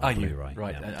on Blu-ray.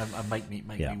 Right, and make me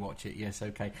watch it. Yes,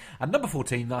 okay. And number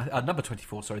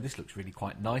 24. Sorry, this looks really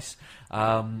quite nice.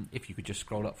 If you could just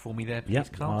scroll up for me there, please,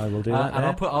 Clark. I will do that. And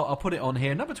I'll put it on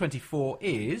here. Number 24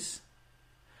 is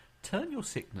turn your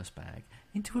sickness bag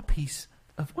into a piece.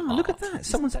 Wow, look at that.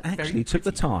 Someone's actually took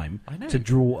the time to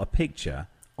draw a picture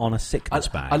on a sickness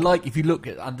bag. I like, if you look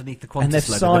at underneath the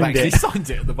Qantas logo, they've actually signed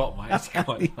it at the bottom. I actually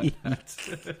quite like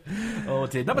that. Oh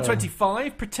dear. Number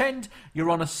 25, pretend you're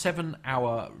on a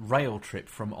 7-hour rail trip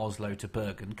from Oslo to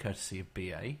Bergen, courtesy of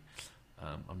BA.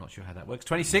 I'm not sure how that works.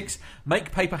 26,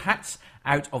 make paper hats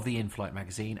out of the in-flight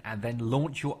magazine and then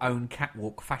launch your own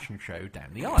catwalk fashion show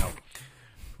down the aisle.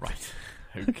 Right.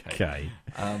 Okay.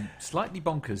 Slightly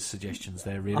bonkers suggestions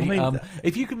there, really. I mean,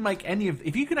 if you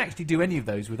can actually do any of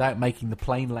those without making the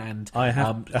plane land I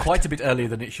have quite a bit earlier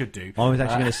than it should do. I was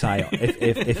actually going to say,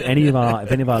 if any of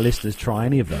our listeners try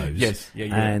any of those,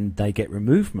 and they get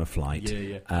removed from a flight,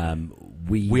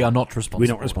 we are not responsible. We're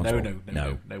not responsible.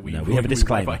 No. We have a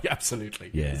disclaimer. Absolutely.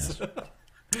 Yes.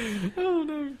 Oh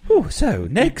no! Ooh, so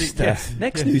next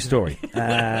news story.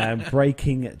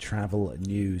 Breaking travel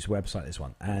news website. This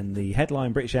one, and the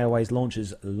headline: British Airways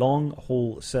launches long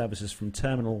haul services from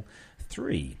Terminal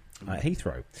 3 at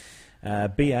Heathrow.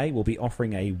 BA will be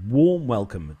offering a warm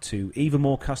welcome to even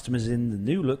more customers in the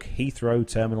new look Heathrow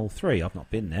Terminal 3. I've not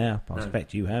been there, but I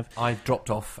expect you have. I've dropped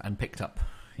off and picked up.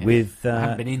 Yeah. I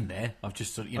haven't been in there. I've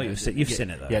just you've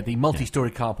seen it though. Yeah, the multi-storey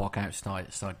car park outside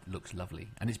looks lovely,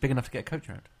 and it's big enough to get a coach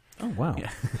around. Oh wow! Yeah.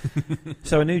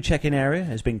 So a new check-in area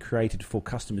has been created for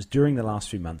customers during the last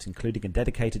few months, including a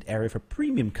dedicated area for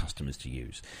premium customers to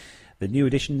use. The new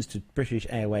additions to British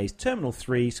Airways Terminal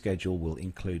 3 schedule will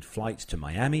include flights to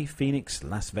Miami, Phoenix,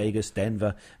 Las Vegas,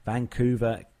 Denver,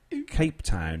 Vancouver, Cape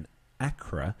Town,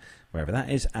 Accra, wherever that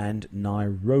is, and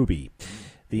Nairobi.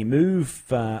 The move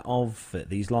of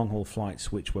these long-haul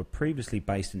flights, which were previously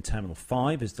based in Terminal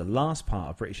 5, is the last part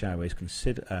of British Airways'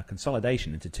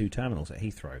 consolidation into two terminals at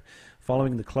Heathrow,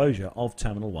 following the closure of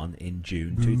Terminal 1 in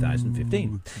June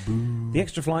 2015. The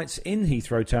extra flights in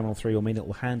Heathrow Terminal 3 will mean it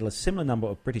will handle a similar number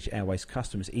of British Airways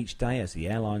customers each day as the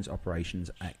airline's operations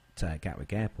at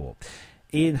Gatwick Airport.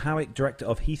 Ian Howick, director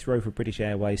of Heathrow for British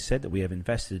Airways, said that we have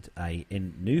invested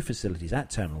in new facilities at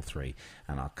Terminal 3,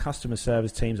 and our customer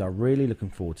service teams are really looking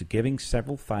forward to giving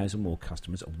several thousand more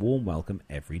customers a warm welcome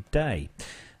every day.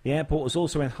 The airport has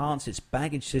also enhanced its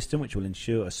baggage system, which will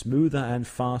ensure a smoother and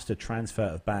faster transfer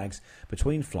of bags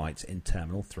between flights in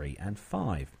Terminal 3 and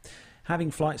 5.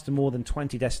 Having flights to more than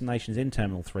 20 destinations in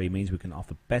Terminal 3 means we can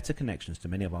offer better connections to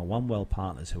many of our One World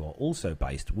partners who are also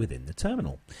based within the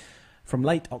terminal. From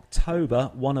late October,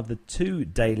 one of the two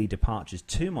daily departures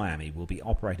to Miami will be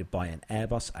operated by an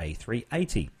Airbus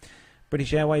A380.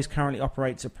 British Airways currently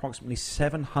operates approximately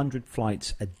 700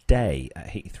 flights a day at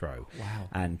Heathrow. Wow.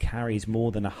 And carries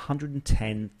more than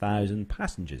 110,000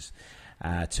 passengers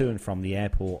to and from the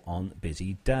airport on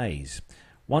busy days.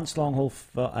 Once long-haul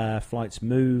flights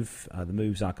move, the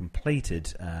moves are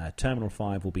completed, Terminal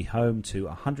 5 will be home to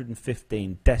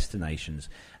 115 destinations,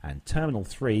 and Terminal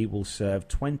 3 will serve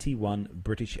 21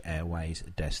 British Airways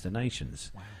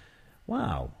destinations.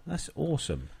 Wow, that's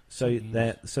awesome. So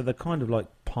they're kind of like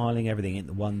piling everything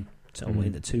into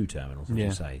into two terminals, as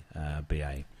you say,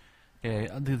 BA.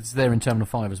 Yeah, they're in Terminal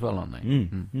 5 as well, aren't they?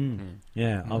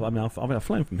 Yeah, I've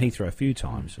flown from Heathrow a few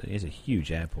times. It is a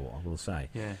huge airport, I will say.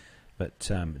 Yeah. But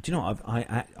do you know what?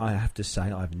 I have to say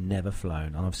I've never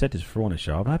flown, and I've said this before on the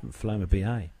show, I haven't flown with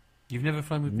BA. You've never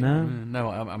flown with BA? No,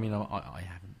 I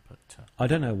haven't. But I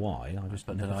don't know why.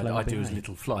 I do as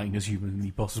little flying as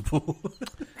humanly possible.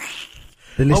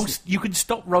 You can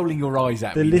stop rolling your eyes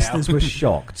at me. The listeners were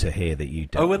shocked to hear that you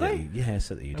don't. Oh, were they?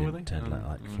 So that you didn't tend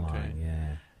like flying. Okay.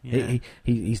 Yeah. Yeah.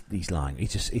 He's lying.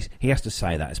 He has to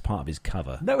say that as part of his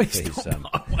cover. No, it's not.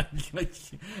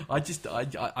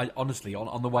 I honestly,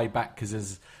 on the way back,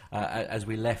 because as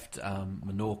we left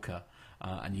Menorca,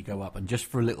 and you go up, and just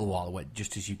for a little while,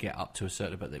 just as you get up to a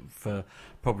certain, but for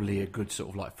probably a good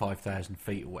sort of like 5,000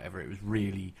 feet or whatever, it was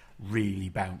really, really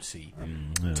bouncy,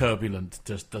 turbulent.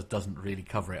 Just doesn't really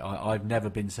cover it. I've never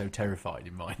been so terrified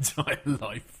in my entire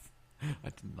life. I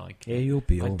didn't like it. Yeah, you'll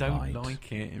be all right. I don't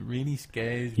like it. It really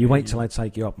scares me. You wait till I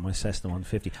take you up my Cessna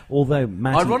 150. Although,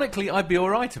 ironically, I'd be all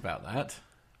right about that.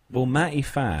 Well, Matty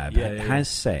Fab has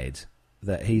said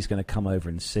that he's going to come over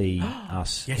and see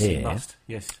us yes, here. He must.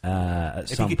 Yes, at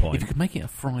some point. If you could make it a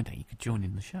Friday, you could join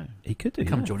in the show. He could do.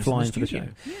 Come join us in the studio.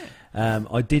 Yeah.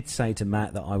 I did say to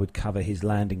Matt that I would cover his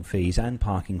landing fees and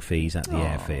parking fees at the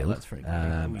airfield. That's very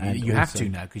good. You have to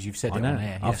now because you've said it on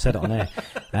air. I've said it on air,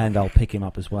 and I'll pick him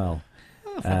up as well.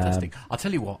 Oh, fantastic. I'll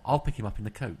tell you what, I'll pick him up in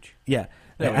the coach. Yeah.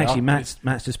 Actually, Matt's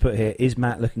just put here, is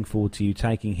Matt looking forward to you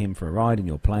taking him for a ride in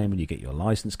your plane when you get your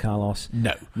licence, Carlos?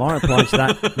 No. My reply to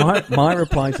that my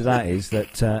reply to that is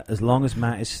that as long as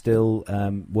Matt is still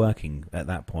working at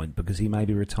that point, because he may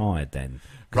be retired then.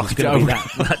 Right, it's going to be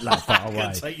that far away. It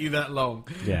can't take you that long.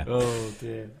 Yeah. Oh,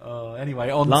 dear. Anyway,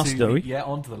 on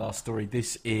to the last story.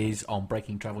 This is on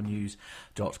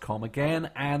breakingtravelnews.com again,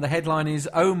 and the headline is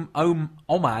Oman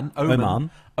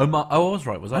Oman. Oh, I was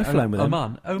right. Was I? I've flown with them.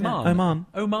 Oman. Yeah, Oman.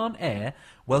 Oman Air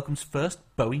welcomes first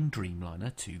Boeing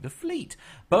Dreamliner to the fleet.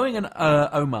 Boeing and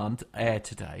Oman Air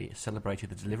today celebrated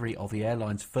the delivery of the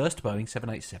airline's first Boeing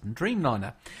 787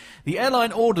 Dreamliner. The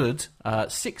airline ordered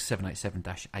 6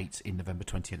 787-8s in November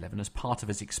 2011 as part of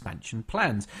its expansion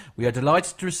plans. We are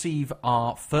delighted to receive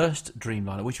our first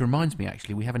Dreamliner, which reminds me,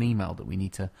 actually, we have an email that we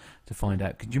need to find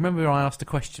out. Do you remember I asked a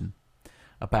question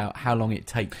about how long it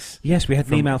takes? Yes, we had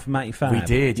an email from Matty Fab. We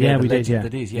did, yeah, we did.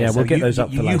 That is, yeah. So we'll get those up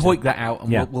for you later. hoik that out,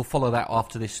 and Yeah. we'll follow that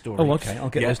after this story. Oh, okay,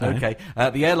 I'll get those now. Okay.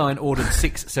 The airline ordered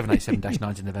 6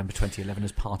 787-9s in November 2011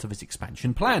 as part of its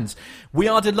expansion plans. We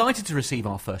are delighted to receive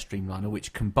our first Dreamliner,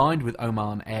 which, combined with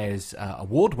Oman Air's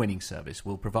award-winning service,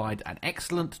 will provide an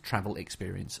excellent travel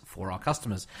experience for our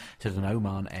customers, said an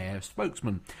Oman Air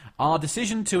spokesman. Our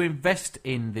decision to invest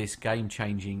in this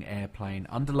game-changing airplane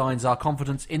underlines our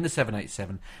confidence in the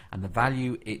 787 and the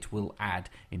value it will add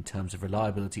in terms of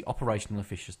reliability, operational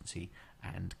efficiency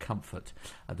and comfort.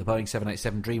 The Boeing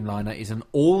 787 Dreamliner is an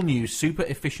all-new super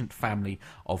efficient family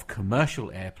of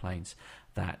commercial airplanes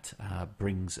that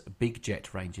brings big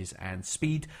jet ranges and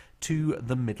speed to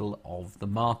the middle of the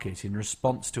market. In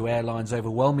response to airlines'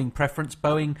 overwhelming preference,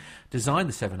 Boeing designed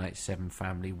the 787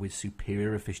 family with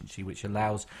superior efficiency, which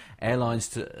allows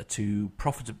airlines to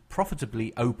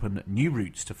profitably open new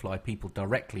routes to fly people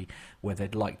directly where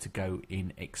they'd like to go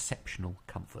in exceptional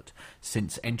comfort.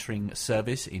 Since entering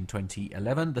service in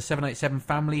 2011, the 787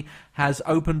 family has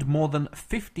opened more than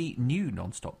 50 new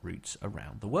non-stop routes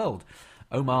around the world.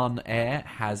 Oman Air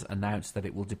has announced that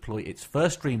it will deploy its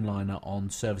first Dreamliner on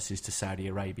services to Saudi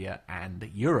Arabia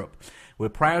and Europe. We're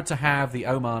proud to have the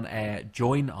Oman Air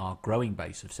join our growing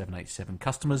base of 787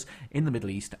 customers in the Middle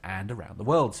East and around the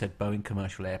world, said Boeing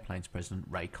Commercial Airplanes President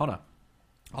Ray Connor.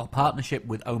 Our partnership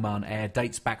with Oman Air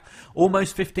dates back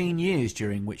almost 15 years,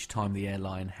 during which time the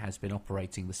airline has been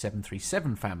operating the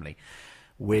 737 family.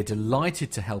 We're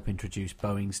delighted to help introduce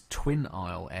Boeing's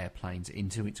twin-aisle airplanes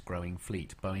into its growing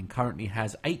fleet. Boeing currently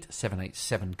has 8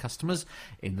 787 customers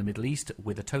in the Middle East,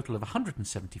 with a total of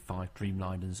 175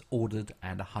 Dreamliners ordered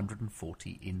and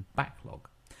 140 in backlog.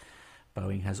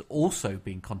 Boeing has also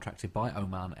been contracted by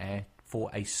Oman Air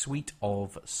for a suite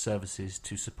of services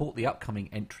to support the upcoming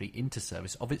entry into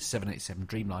service of its 787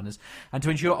 Dreamliners and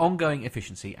to ensure ongoing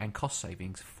efficiency and cost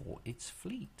savings for its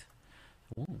fleet.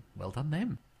 Ooh, well done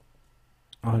them.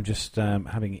 I'm just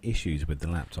having issues with the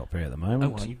laptop here at the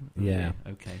moment. Oh, are you? Yeah.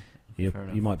 Okay. You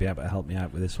might be able to help me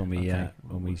out with this when we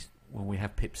when we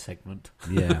have Pip's segment.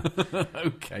 Yeah.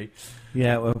 Okay.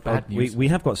 Yeah. Well, Bad news. we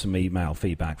have got some email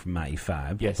feedback from Matty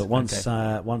Fab. Yes. But once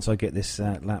I get this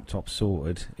laptop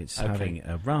sorted, it's having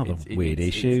a rather weird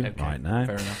issue right now.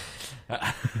 Fair enough.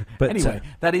 But anyway,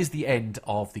 that is the end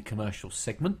of the commercial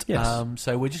segment. Yes.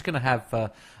 So we're just going to have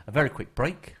a very quick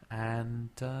break, and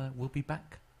we'll be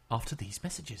back after these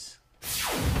messages.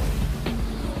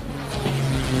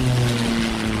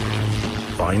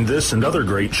 Find this and other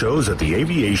great shows at the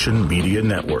Aviation Media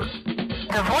Network.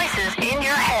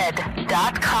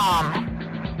 TheVoicesInYourHead.com.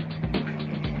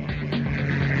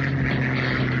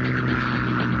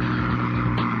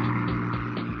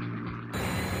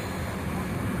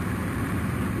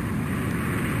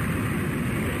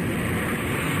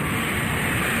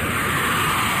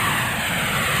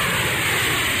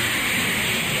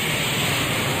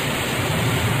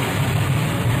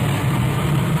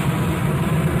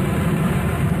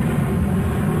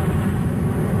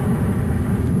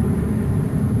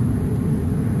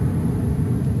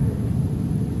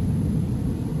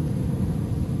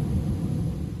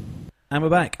 And we're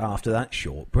back after that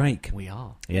short break. We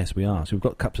are. Yes, we are. So we've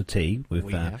got cups of tea. We've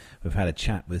have. had a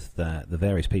chat with the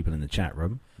various people in the chat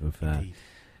room.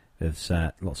 There's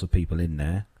lots of people in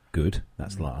there. Good.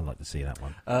 That's I like to see that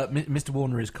one. Mr.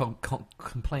 Warner is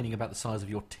complaining about the size of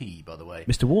your tea, by the way.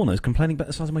 Mr. Warner's complaining about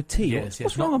the size of my tea. Yes,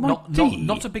 What's wrong with my tea?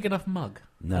 Not a big enough mug.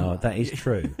 No, that is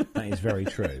true. That is very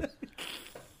true.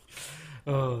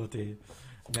 Oh dear.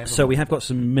 So we have got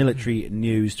some military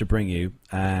news to bring you,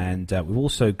 and we've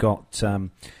also got a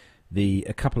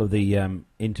couple of the one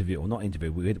interview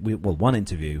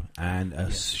and a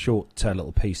short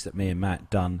little piece that me and Matt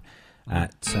done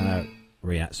at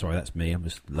Riyadh. Sorry, that's me. I'm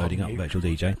just loading up Virtual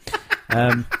DJ.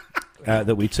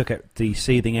 That we took at the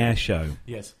Seething Air Show.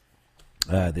 Yes.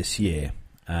 This year.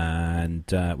 And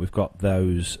we've got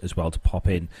those as well to pop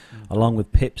in, along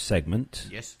with Pip's segment.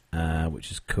 Yes.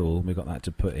 Which is cool. We've got that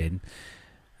to put in.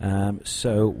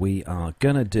 So we are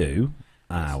going to do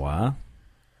our...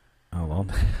 Hold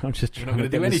on. I'm just trying to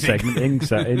get this segment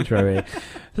intro here.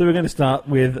 So we're going to start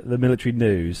with the military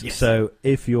news. Yes. So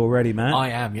if you're ready, Matt. I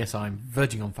am, yes. I'm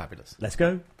verging on fabulous. Let's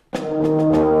go.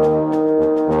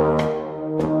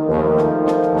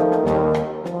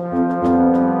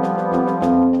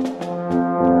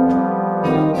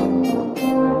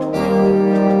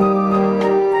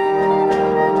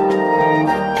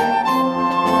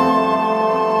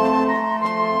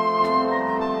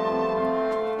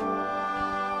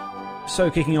 So,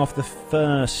 kicking off the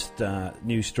first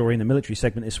news story in the military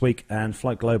segment this week, and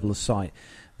Flight Global site.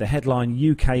 The headline,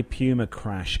 UK Puma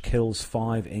crash kills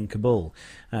 5 in Kabul.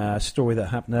 A story that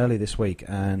happened earlier this week,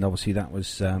 and obviously that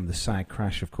was the sad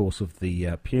crash, of course, of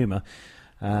the Puma.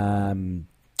 The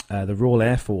Royal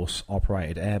Air Force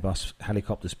operated Airbus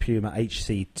helicopters Puma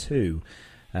HC-2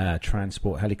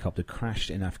 transport helicopter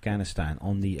crashed in Afghanistan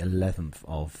on the 11th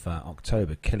of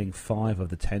October, killing 5 of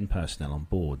the 10 personnel on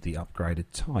board the upgraded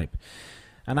type.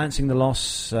 Announcing the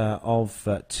loss of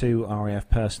 2 RAF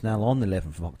personnel on the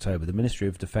 11th of October, the Ministry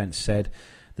of Defence said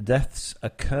the deaths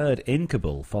occurred in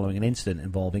Kabul following an incident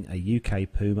involving a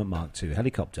UK Puma Mark II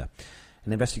helicopter.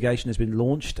 An investigation has been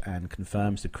launched and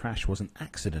confirms the crash was an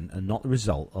accident and not the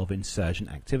result of insurgent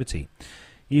activity.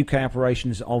 UK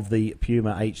operations of the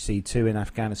Puma HC-2 in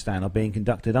Afghanistan are being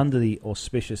conducted under the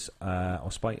auspices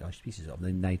of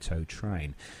the NATO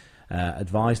train.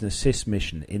 Advise and assist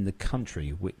mission in the country,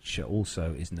 which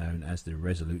also is known as the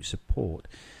Resolute Support.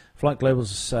 Flight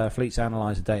Global's Fleets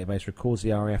Analyzer database records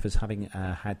the RAF as having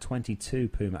had 22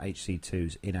 Puma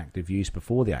HC-2s in active use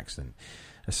before the accident,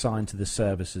 assigned to the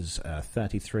service's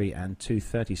 33 and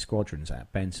 230 squadrons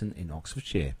at Benson in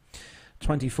Oxfordshire.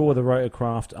 24 of the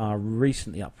rotorcraft are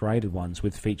recently upgraded ones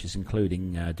with features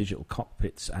including digital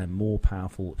cockpits and more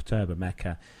powerful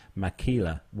Turbomeca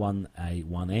Makila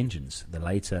 1A1 engines. The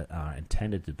latter are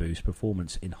intended to boost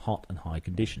performance in hot and high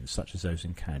conditions, such as those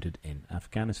encountered in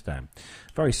Afghanistan.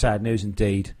 Very sad news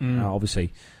indeed,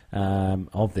 obviously,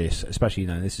 of this, especially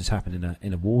this has happened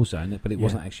in a war zone, but it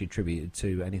wasn't actually attributed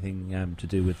to anything to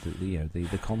do with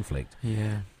the conflict.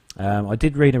 Yeah. I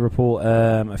did read a report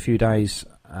a few days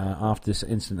after this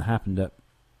incident happened that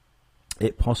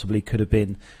it possibly could have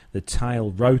been the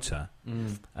tail rotor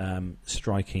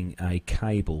striking a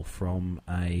cable from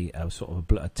a sort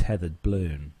of a tethered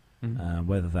balloon.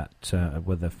 Whether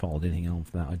they followed anything on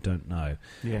for that, I don't know.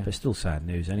 Yeah. But it's still sad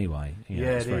news anyway.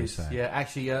 It's very sad. Yeah,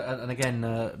 actually, and again,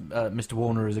 Mr.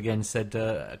 Warner has again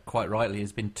said quite rightly,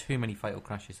 there's been too many fatal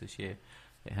crashes this year.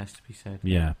 It has to be said.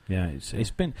 Yeah.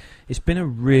 It's been a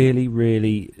really,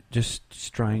 really just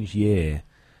strange year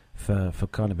for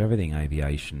kind of everything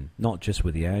aviation, not just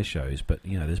with the air shows, but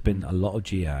there's been a lot of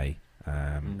GA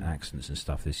accidents and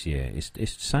stuff this year.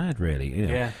 It's sad, really.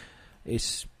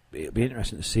 It'll be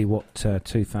interesting to see what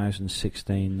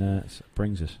 2016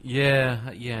 brings us.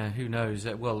 Yeah. Who knows?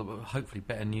 Well, hopefully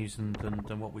better news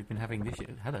than what we've been having this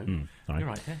year. Hello, you're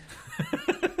right there.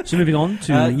 So moving on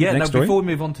to the next story. Before we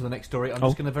move on to the next story, I'm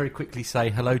just going to very quickly say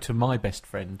hello to my best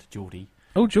friend Geordie.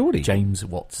 Oh, Geordie. James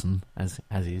Watson, as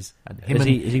is. And is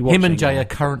he watching? Him and Jay are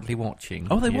currently watching.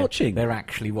 Oh, they're watching? They're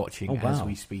actually watching as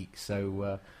we speak.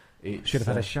 So should have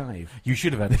had a shave. You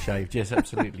should have had a shave. Yes,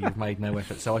 absolutely. You've made no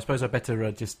effort. So I suppose I better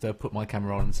just put my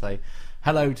camera on and say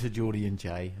hello to Geordie and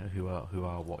Jay, who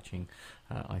are watching.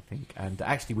 I think, and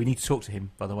actually, we need to talk to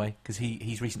him, by the way, because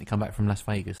he's recently come back from Las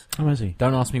Vegas. Oh, is he?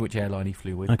 Don't ask me which airline he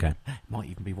flew with. Okay, it might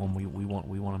even be one we want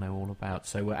to know all about.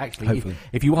 So, actually,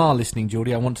 if you are listening,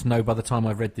 Geordie, I want to know by the time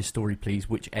I've read this story, please,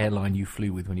 which airline you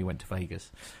flew with when you went to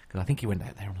Vegas, because I think you went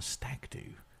out there on a stag do.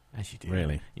 As you do.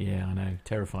 Really? Yeah, I know.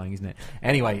 Terrifying, isn't it?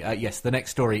 Anyway, yes, the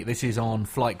next story. This is on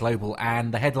Flight Global,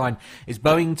 and the headline is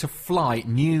Boeing to fly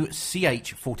new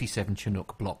CH-47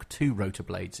 Chinook Block 2 rotor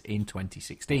blades in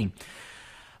 2016.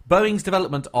 Boeing's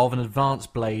development of an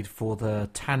advanced blade for the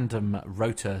tandem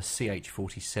rotor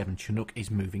CH-47 Chinook is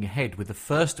moving ahead, with the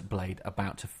first blade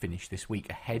about to finish this week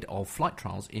ahead of flight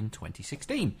trials in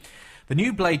 2016. The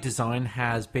new blade design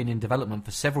has been in development for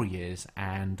several years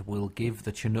and will give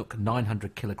the Chinook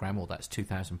 900 kilogram, or that's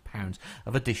 2,000 pounds,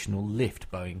 of additional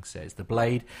lift, Boeing says. The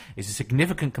blade is a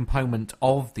significant component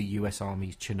of the US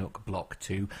Army's Chinook Block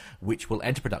 2, which will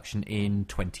enter production in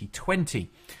 2020.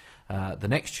 The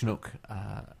next Chinook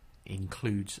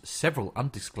includes several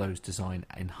undisclosed design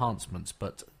enhancements,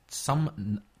 but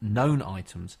some known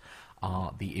items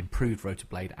are the improved rotor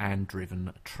blade and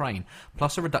driven train,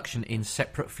 plus a reduction in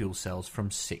separate fuel cells from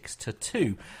 6 to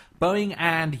 2. Boeing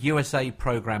and USA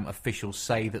program officials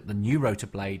say that the new rotor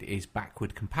blade is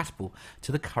backward compatible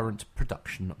to the current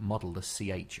production model, the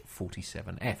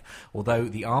CH-47F, although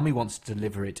the Army wants to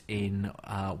deliver it in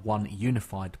one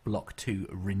unified Block 2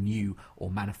 renew or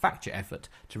manufacture effort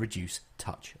to reduce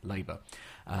touch labour.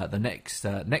 The next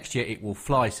year it will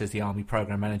fly, says the Army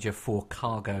program manager for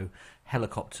cargo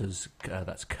helicopters,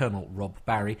 that's Colonel Rob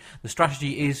Barry. The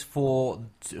strategy is for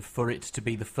it to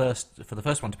be the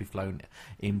first one to be flown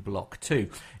in Block 2.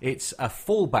 It's a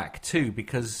fallback too,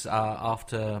 because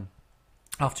after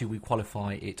we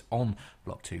qualify it on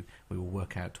Block 2, we will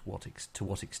work out to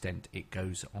what extent it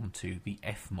goes onto the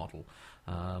F model.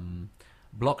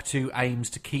 Block 2 aims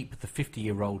to keep the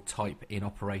 50-year-old type in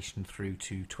operation through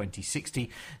to 2060,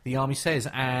 the Army says,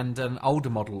 and an older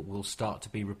model will start to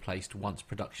be replaced once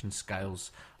production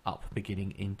scales up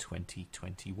beginning in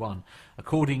 2021.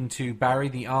 According to Barry,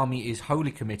 the Army is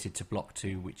wholly committed to Block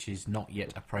 2, which is not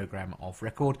yet a programme of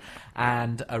record,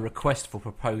 and a request for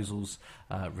proposals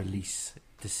release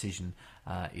decision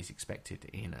is expected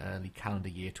in early calendar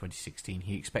year 2016.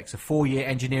 He expects a 4-year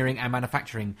engineering and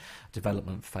manufacturing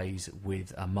development phase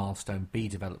with a milestone B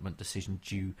development decision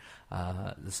due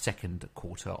the second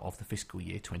quarter of the fiscal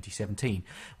year 2017.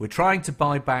 We're trying to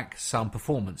buy back some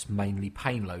performance, mainly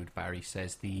payload, Barry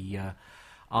says. The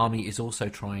Army is also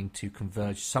trying to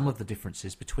converge some of the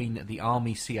differences between the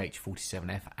Army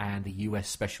CH-47F and the US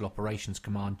Special Operations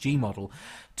Command G model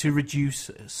to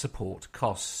reduce support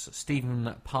costs.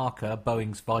 Stephen Parker,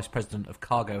 Boeing's Vice President of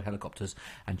Cargo Helicopters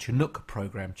and Chinook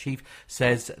Program Chief,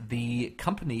 says the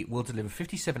company will deliver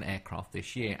 57 aircraft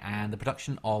this year, and the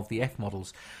production of the F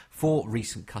models for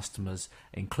recent customers,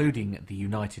 including the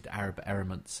United Arab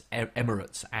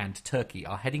Emirates and Turkey,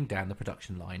 are heading down the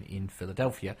production line in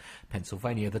Philadelphia,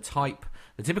 Pennsylvania. The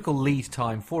typical lead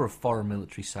time for a foreign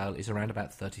military sale is around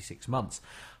about 36 months.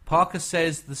 Parker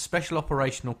says the Special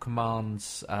Operational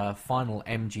Command's final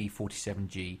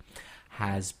MG-47G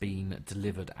has been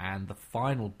delivered, and the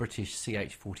final British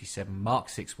CH-47 Mark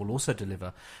VI will also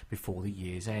deliver before the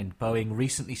year's end. Boeing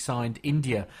recently signed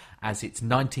India as its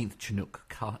 19th Chinook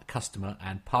customer,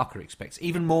 and Parker expects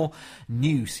even more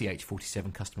new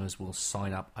CH-47 customers will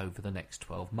sign up over the next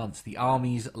 12 months. The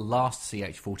Army's last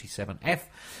CH-47F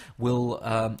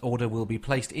order will be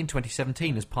placed in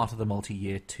 2017 as part of the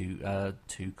multi-year 2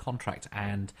 contract,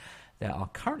 and there are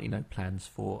currently no plans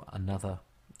for another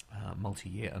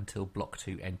multi-year until Block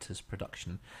 2 enters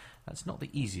production. That's not the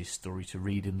easiest story to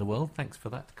read in the world. Thanks for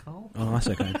that, Carl. Oh, that's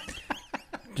okay.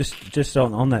 just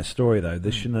on that story though,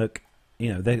 the Chinook,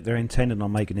 they're intending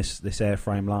on making this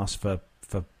airframe last for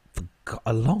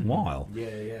a long while.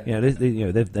 Yeah.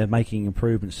 They're making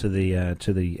improvements to the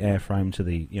airframe, to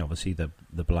the obviously the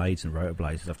blades and rotor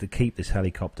blades and stuff to keep this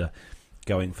helicopter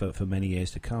going for many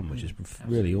years to come, which is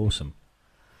really awesome.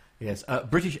 Yes,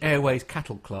 British Airways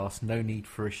cattle class, no need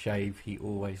for a shave, he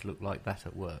always looked like that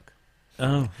at work.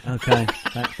 Oh, okay.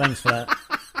 Thanks for that.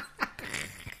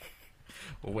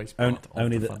 Always part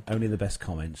only of the fun. Only the best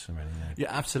comments. Really, yeah,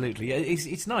 absolutely.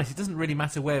 It's nice. It doesn't really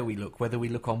matter where we look, whether we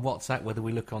look on WhatsApp, whether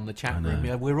we look on the chat room.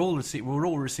 Yeah, we're all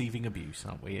receiving abuse,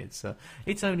 aren't we?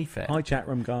 It's only fair. Hi, chat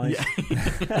room guys.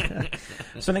 Yeah.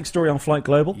 So next story on Flight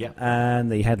Global,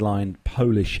 and the headline: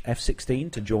 Polish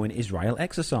F-16 to join Israel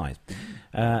exercise.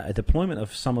 A deployment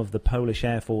of some of the Polish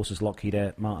Air Force's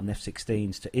Lockheed Martin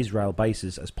F-16s to Israel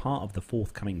bases as part of the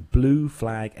forthcoming Blue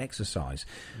Flag exercise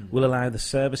will allow the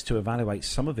service to evaluate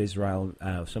some of the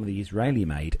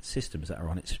Israeli-made systems that are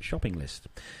on its shopping list.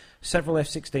 Several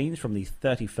F-16s from the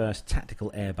 31st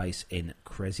Tactical Air Base in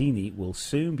Krezini will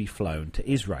soon be flown to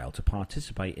Israel to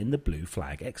participate in the Blue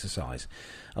Flag exercise,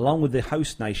 along with the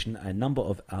host nation and a number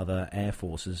of other air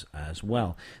forces as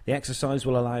well. The exercise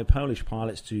will allow Polish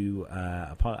pilots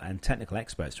and technical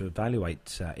experts to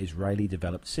evaluate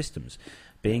Israeli-developed systems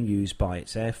being used by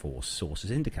its air force,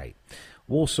 sources indicate.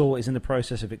 Warsaw is in the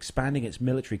process of expanding its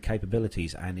military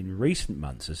capabilities and in recent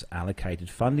months has allocated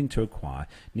funding to acquire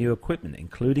new equipment,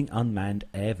 including unmanned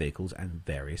air vehicles and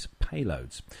various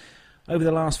payloads. Over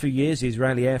the last few years, the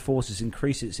Israeli Air Force has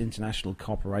increased its international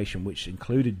cooperation, which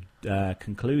included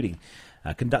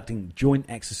conducting joint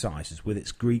exercises with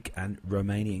its Greek and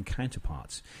Romanian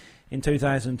counterparts. In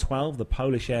 2012, the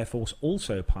Polish Air Force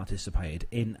also participated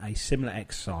in a similar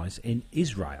exercise in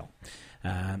Israel.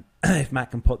 If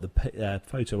Matt can put the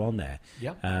photo on there,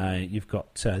 you've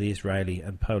got the Israeli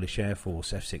and Polish Air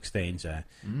Force F-16s there.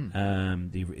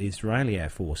 The Israeli Air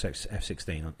Force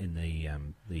F-16 in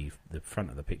the front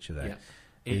of the picture there. Yeah.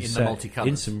 In the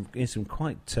multicolours. In some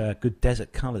quite good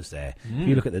desert colours there. If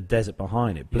you look at the desert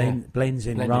behind it, blends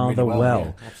in rather really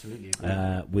well absolutely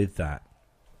with that.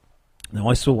 Now,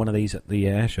 I saw one of these at the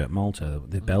airshow at Malta,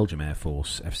 the Belgium Air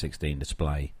Force F-16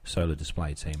 display, solar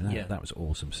display team. And that was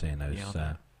awesome seeing those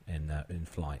in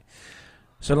flight.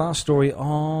 So last story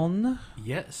on...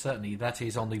 Yeah, certainly. That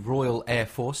is on the Royal Air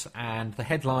Force, and the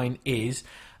headline is...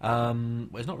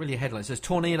 it's not really a headline. It says,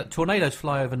 tornadoes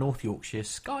fly over North Yorkshire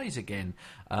skies again.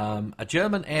 A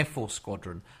German Air Force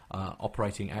squadron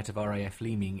operating out of RAF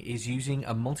Leeming is using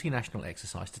a multinational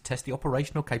exercise to test the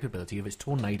operational capability of its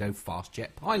Tornado fast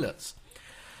jet pilots.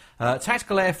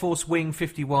 Tactical Air Force Wing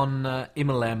 51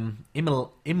 Immelmam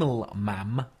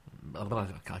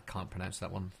I can't pronounce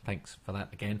that one. Thanks for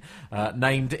that again.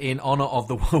 Named in honour of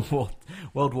the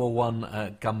World War I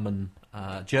gunman,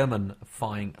 German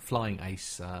flying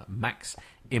ace Max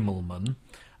Immelmann.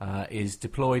 Is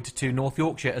deployed to North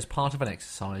Yorkshire as part of an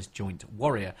exercise, Joint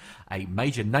Warrior, a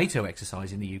major NATO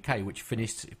exercise in the UK, which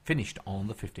finished on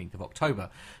the 15th of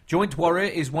October. Joint Warrior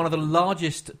is one of the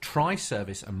largest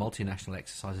tri-service and multinational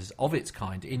exercises of its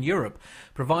kind in Europe,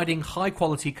 providing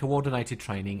high-quality coordinated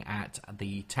training at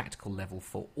the tactical level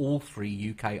for all 3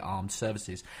 UK armed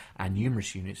services and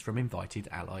numerous units from invited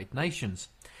allied nations.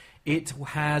 It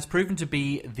has proven to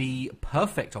be the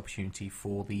perfect opportunity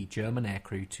for the German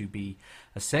aircrew to be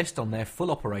assessed on their full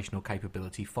operational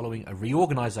capability following a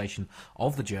reorganisation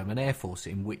of the German Air Force,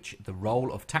 in which the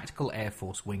role of Tactical Air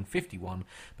Force Wing 51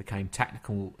 became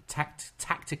tactical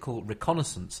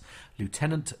reconnaissance.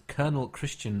 Lieutenant Colonel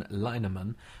Christian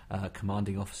Leinemann,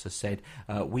 commanding officer, said,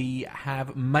 "We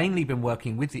have mainly been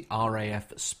working with the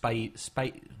RAF Spade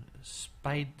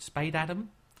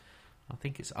Adam? I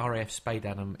think it's RAF Spade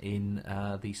Adam in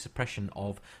the suppression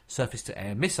of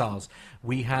surface-to-air missiles.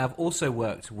 We have also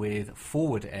worked with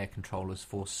forward air controllers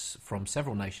from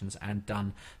several nations and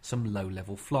done some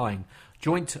low-level flying.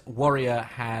 Joint Warrior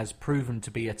has proven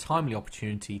to be a timely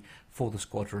opportunity for the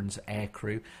squadron's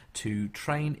aircrew to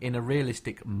train in a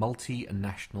realistic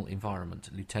multinational environment."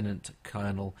 Lieutenant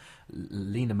Colonel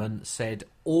Leinemann said,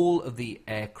 "All of the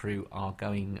aircrew are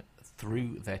going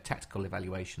through their tactical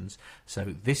evaluations,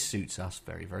 so this suits us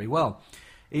very, very well.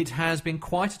 It has been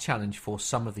quite a challenge for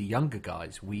some of the younger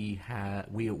guys.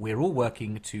 We're all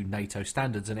working to NATO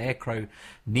standards, and aircrew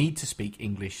need to speak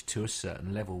English to a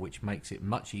certain level, which makes it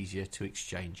much easier to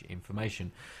exchange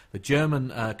information." The German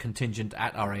contingent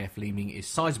at RAF Leeming is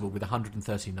sizable, with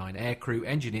 139 aircrew,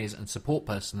 engineers and support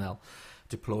personnel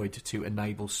deployed to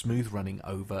enable smooth running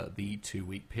over the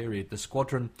 2-week period. The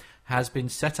squadron has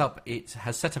set up its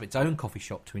own coffee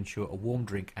shop to ensure a warm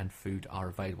drink and food are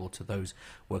available to those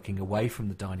working away from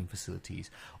the dining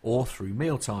facilities or through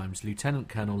meal times. Lieutenant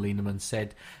Colonel Leinemann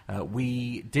said,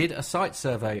 "We did a site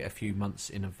survey a few months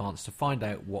in advance to find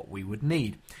out what we would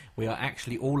need. We are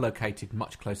actually all located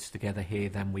much closer together here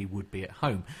than we would be at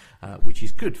home, which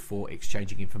is good for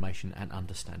exchanging information and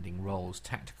understanding roles."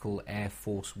 Tactical Air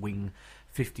Force Wing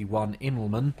 51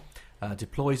 Immelmann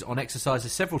deploys on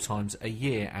exercises several times a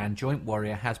year, and Joint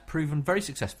Warrior has proven very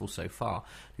successful so far.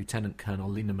 Lieutenant Colonel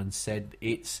Leinemann said,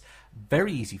 "It's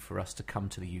very easy for us to come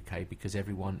to the UK because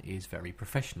everyone is very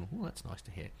professional." Well, that's nice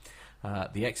to hear.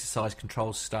 The exercise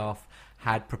control staff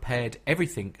had prepared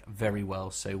everything very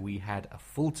well, so we had a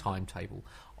full timetable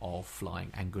of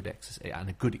flying and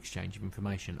a good exchange of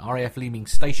information. RAF Leeming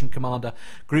Station Commander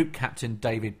Group Captain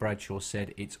David Bradshaw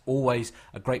said, "It's always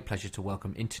a great pleasure to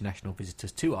welcome international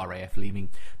visitors to RAF Leeming,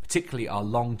 particularly our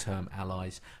long-term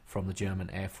allies from the German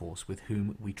Air Force, with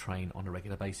whom we train on a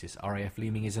regular basis. RAF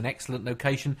Leeming is an excellent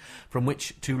location from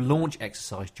which to launch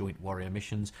exercise Joint Warrior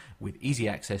missions, with easy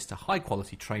access to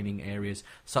high-quality training areas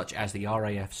such as the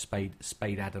RAF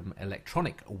Spade Adam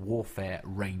Electronic Warfare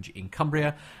Range in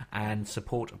Cumbria, and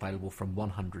support available from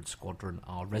 100 Squadron,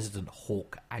 our resident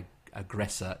Hawk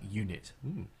aggressor unit."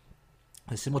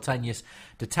 The simultaneous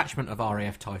detachment of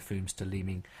RAF Typhoons to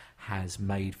Leeming has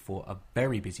made for a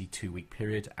very busy 2-week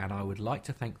period, and I would like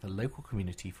to thank the local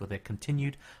community for their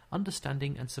continued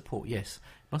understanding and support. Yes,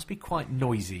 it must be quite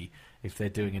noisy if they're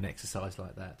doing an exercise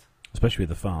like that. Especially with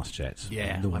the fast jets.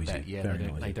 Yeah, noisy. I bet. Yeah, very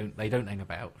noisy. They don't hang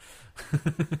about.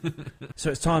 So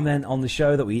it's time then on the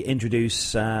show that we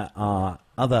introduce our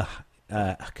other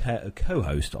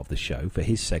co-host of the show for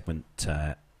his segment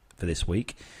for this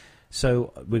week.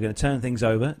 So we're going to turn things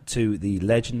over to the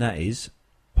legend that is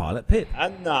Pilot Pip.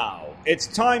 And now it's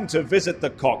time to visit the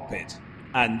cockpit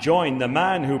and join the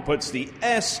man who puts the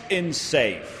S in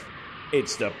safe.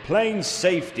 It's the plane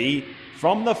safety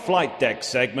from the flight deck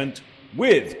segment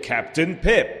with Captain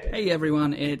Pip. Hey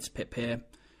everyone, it's Pip here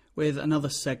with another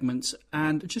segment,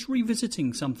 and just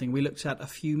revisiting something we looked at a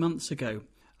few months ago.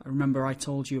 I remember I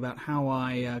told you about how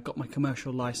I got my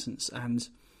commercial license and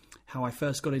how I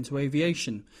first got into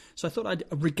aviation. So I thought I'd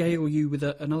regale you with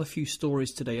another few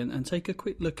stories today and take a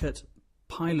quick look at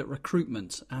pilot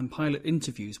recruitment and pilot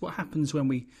interviews. What happens when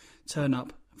we turn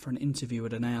up for an interview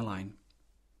at an airline?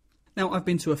 Now, I've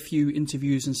been to a few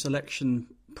interviews and selection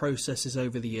processes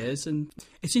over the years, and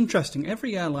it's interesting.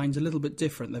 Every airline's a little bit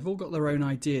different. They've all got their own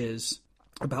ideas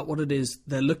about what it is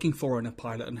they're looking for in a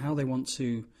pilot and how they want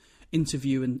to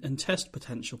interview and test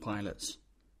potential pilots.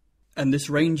 And this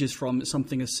ranges from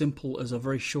something as simple as a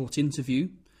very short interview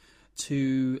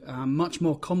to much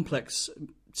more complex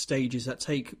stages that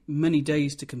take many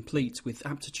days to complete, with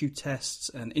aptitude tests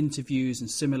and interviews and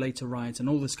simulator rides and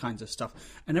all this kinds of stuff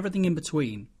and everything in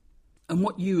between. And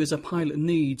what you as a pilot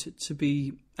need to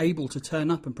be able to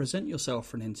turn up and present yourself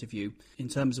for an interview in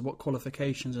terms of what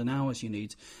qualifications and hours you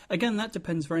need. Again, that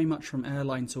depends very much from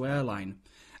airline to airline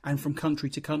and from country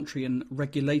to country and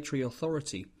regulatory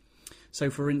authority. So,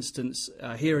 for instance,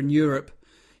 here in Europe,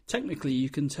 technically you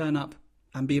can turn up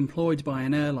and be employed by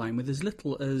an airline with as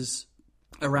little as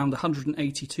around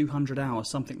 180, 200 hours,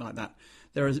 something like that.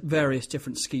 There are various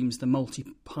different schemes. The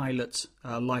multi-pilot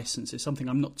license is something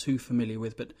I'm not too familiar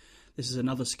with, but this is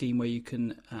another scheme where you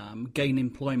can gain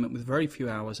employment with very few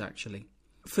hours, actually.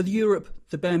 For Europe,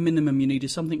 the bare minimum you need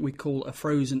is something we call a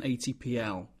frozen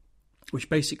ATPL, which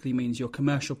basically means your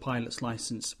commercial pilot's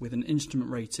license with an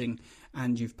instrument rating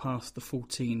and you've passed the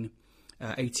 14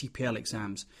 ATPL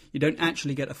exams. You don't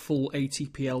actually get a full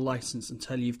ATPL license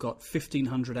until you've got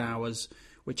 1,500 hours,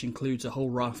 which includes a whole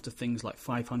raft of things like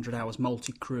 500 hours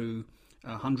multi-crew,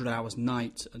 100 hours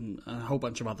night, and a whole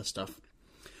bunch of other stuff.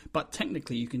 But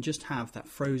technically you can just have that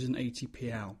frozen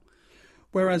ATPL.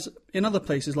 Whereas in other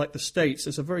places like the States,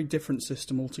 there's a very different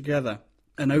system altogether.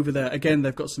 And over there, again,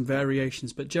 they've got some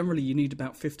variations, but generally you need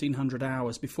about 1,500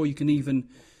 hours before you can even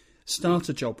start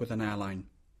a job with an airline.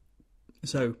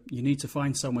 So you need to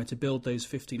find somewhere to build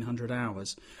those 1,500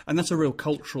 hours. And that's a real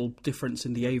cultural difference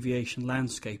in the aviation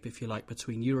landscape, if you like,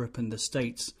 between Europe and the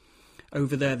States.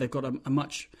 Over there, they've got a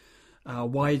much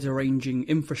wider-ranging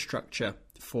infrastructure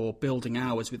for building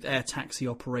hours with air taxi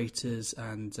operators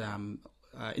and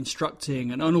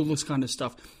instructing and all this kind of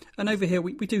stuff. And over here,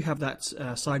 we do have that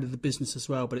side of the business as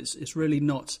well, but it's really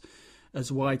not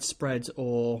as widespread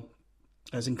or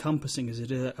as encompassing as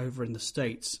it is over in the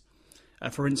States.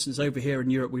 For instance, over here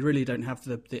in Europe, we really don't have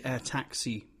the air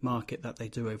taxi market that they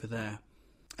do over there.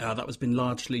 That has been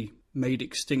largely made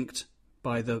extinct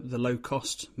by the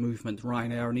low-cost movement,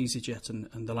 Ryanair and EasyJet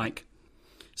and the like.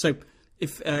 So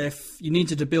if you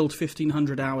needed to build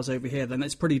 1,500 hours over here, then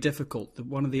it's pretty difficult.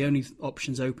 One of the only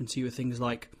options open to you are things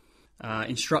like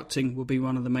instructing will be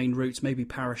one of the main routes, maybe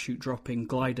parachute dropping,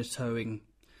 glider towing,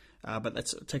 but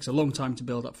it takes a long time to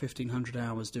build up 1,500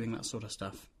 hours doing that sort of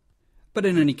stuff. But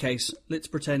in any case, let's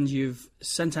pretend you've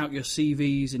sent out your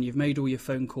CVs and you've made all your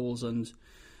phone calls and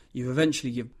your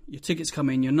tickets come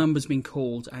in, your number's been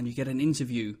called, and you get an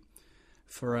interview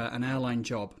for an airline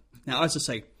job. Now, as I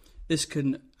say, this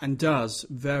can and does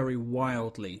vary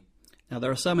wildly. Now,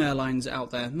 there are some airlines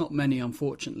out there, not many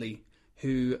unfortunately,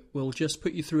 who will just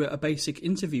put you through a basic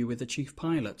interview with the chief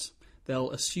pilot.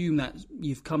 They'll assume that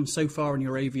you've come so far in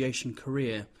your aviation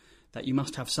career that you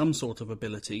must have some sort of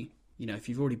ability. You know, if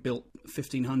you've already built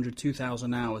 1,500,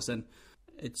 2,000 hours, then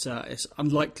it's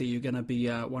unlikely you're going to be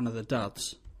one of the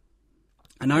duds.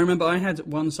 And I remember I had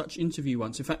one such interview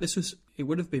once. In fact, it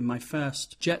would have been my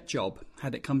first jet job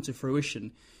had it come to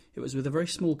fruition. It was with a very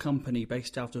small company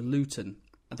based out of Luton.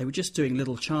 And they were just doing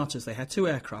little charters. They had two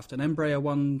aircraft, an Embraer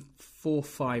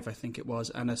 145, I think it was,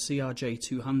 and a CRJ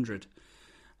 200.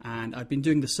 And I'd been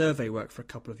doing the survey work for a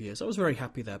couple of years. I was very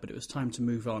happy there, but it was time to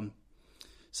move on.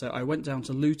 So I went down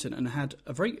to Luton and had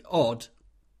a very odd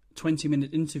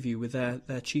 20-minute interview with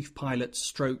their chief pilot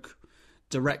stroke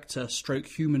director stroke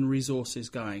human resources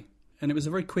guy. And it was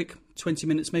a very quick 20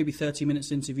 minutes, maybe 30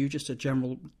 minutes interview, just a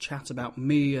general chat about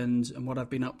me and what I've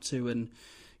been up to and,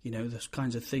 you know, the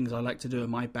kinds of things I like to do in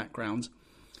my background.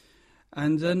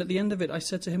 And then at the end of it, I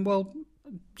said to him, well,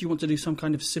 do you want to do some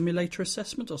kind of simulator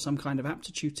assessment or some kind of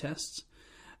aptitude tests?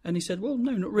 And he said, well,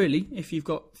 no, not really. If you've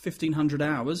got 1,500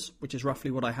 hours, which is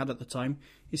roughly what I had at the time,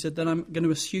 he said, then I'm going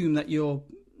to assume that you're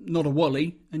not a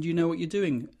wally and you know what you're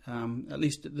doing. At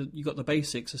least you got the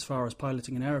basics as far as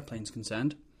piloting an aeroplane is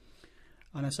concerned.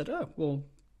 And I said, oh, well,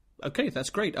 okay, that's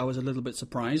great. I was a little bit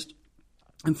surprised.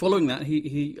 And following that,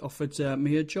 he offered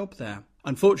me a job there.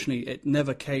 Unfortunately, it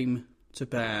never came to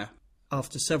bear.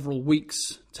 After several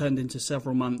weeks, turned into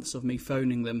several months of me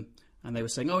phoning them, and they were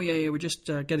saying, oh, yeah, we're just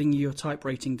getting you your type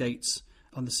rating dates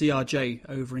on the CRJ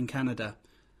over in Canada.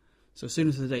 So as soon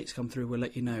as the dates come through, we'll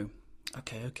let you know.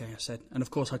 Okay, I said. And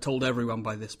of course, I told everyone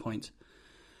by this point.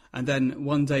 And then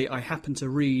one day I happened to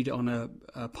read on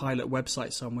a pilot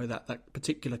website somewhere that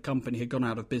particular company had gone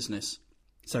out of business.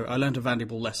 So I learned a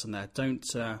valuable lesson there.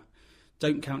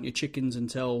 Don't count your chickens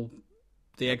until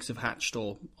the eggs have hatched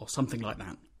or something like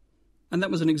that. And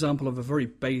that was an example of a very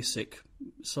basic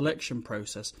selection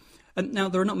process. And now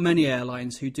there are not many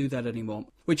airlines who do that anymore,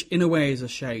 which in a way is a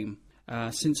shame.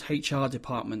 Since HR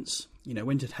departments, you know,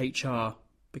 when did HR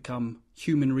become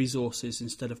human resources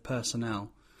instead of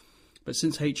personnel? But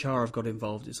since HR have got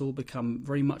involved, it's all become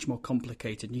very much more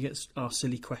complicated. And you get asked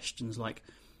silly questions like,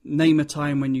 name a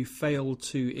time when you failed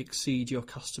to exceed your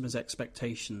customers'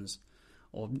 expectations,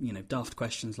 or, daft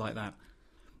questions like that.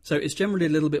 So it's generally a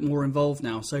little bit more involved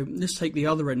now. So let's take the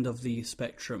other end of the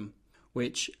spectrum,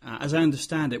 which, as I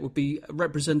understand it, would be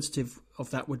representative of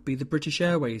that would be the British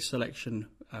Airways selection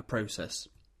process.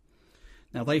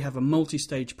 Now, they have a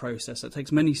multi-stage process that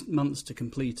takes many months to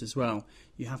complete as well.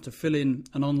 You have to fill in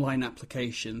an online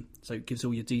application, so it gives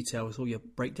all your details, all your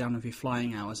breakdown of your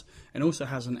flying hours, and also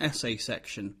has an essay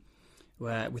section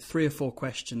with 3 or 4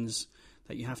 questions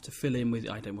that you have to fill in with,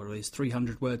 I don't know what it is,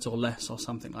 300 words or less or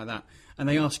something like that. And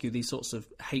they ask you these sorts of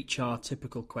HR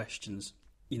typical questions.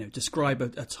 Describe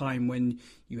a time when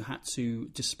you had to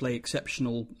display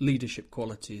exceptional leadership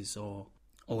qualities, or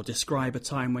describe a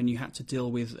time when you had to deal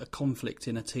with a conflict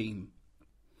in a team.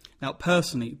 Now,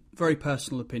 personally, very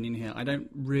personal opinion here, I don't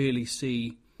really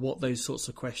see what those sorts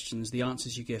of questions, the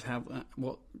answers you give, have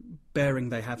what bearing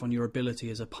they have on your ability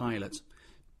as a pilot.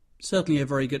 Certainly a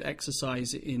very good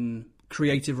exercise in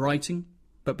creative writing,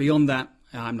 but beyond that,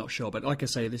 I'm not sure. But like I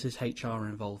say, this is HR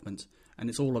involvement, and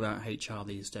it's all about HR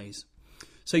these days.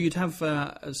 So you'd have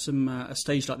a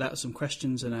stage like that, some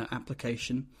questions and an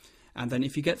application. And then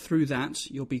if you get through that,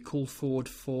 you'll be called forward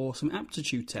for some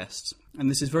aptitude tests. And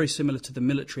this is very similar to the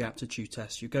military aptitude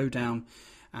test. You go down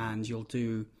and you'll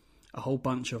do a whole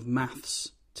bunch of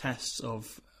maths tests,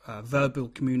 of verbal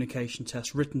communication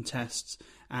tests, written tests,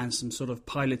 and some sort of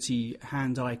piloty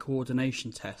hand-eye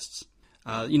coordination tests.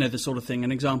 The sort of thing.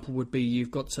 An example would be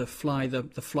you've got to fly the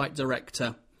flight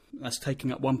director. That's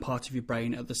taking up one part of your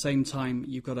brain. At the same time,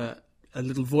 you've got a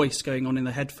little voice going on in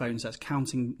the headphones that's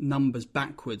counting numbers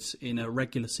backwards in a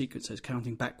regular sequence. So it's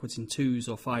counting backwards in 2s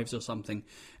or 5s or something.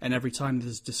 And every time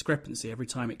there's discrepancy, every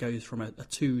time it goes from a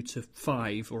 2 to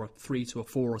 5 or a 3 to a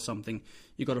 4 or something,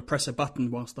 you've got to press a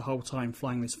button whilst the whole time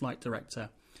flying this flight director.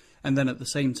 And then at the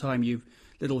same time,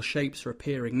 little shapes are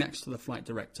appearing next to the flight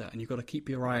director, and you've got to keep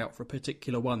your eye out for a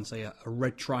particular one, say a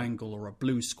red triangle or a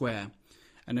blue square.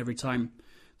 And every time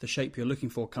the shape you're looking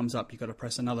for comes up, you've got to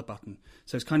press another button.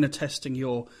 So it's kind of testing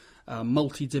your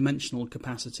multi-dimensional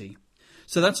capacity.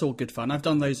 So that's all good fun. I've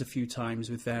done those a few times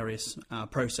with various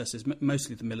processes,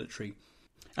 mostly the military.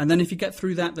 And then if you get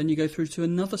through that, then you go through to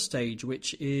another stage,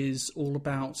 which is all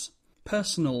about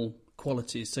personal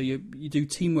qualities. So you do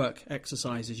teamwork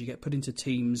exercises, you get put into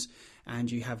teams,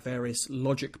 and you have various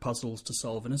logic puzzles to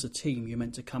solve. And as a team, you're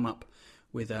meant to come up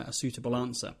with a suitable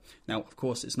answer. Now, of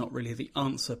course, it's not really the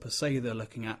answer per se they're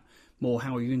looking at, more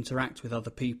how you interact with other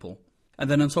people. And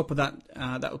then on top of that,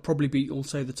 that will probably be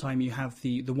also the time you have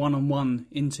the one-on-one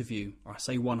interview. Or I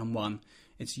say one-on-one,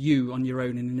 it's you on your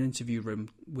own in an interview room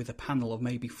with a panel of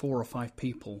maybe 4 or 5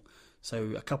 people.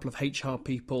 So a couple of HR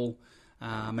people,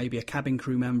 maybe a cabin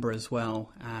crew member as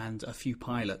well, and a few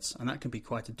pilots. And that can be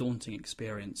quite a daunting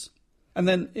experience. And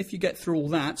then if you get through all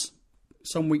that,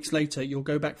 some weeks later, you'll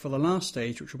go back for the last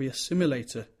stage, which will be a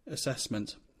simulator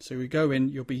assessment. So you go in,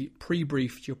 you'll be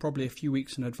pre-briefed, you'll probably a few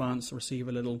weeks in advance receive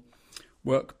a little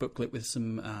work booklet with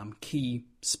some key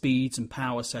speeds and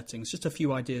power settings, just a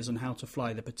few ideas on how to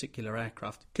fly the particular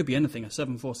aircraft. Could be anything, a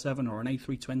 747 or an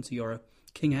A320 or a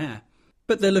King Air.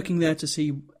 But they're looking there to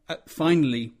see,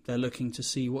 finally, they're looking to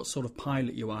see what sort of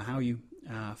pilot you are, how you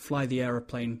fly the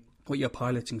aeroplane, what your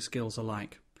piloting skills are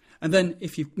like. And then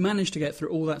if you've managed to get through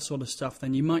all that sort of stuff,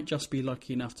 then you might just be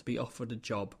lucky enough to be offered a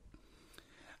job.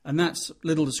 And that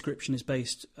little description is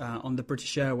based on the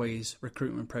British Airways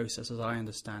recruitment process, as I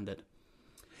understand it.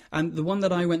 And the one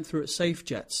that I went through at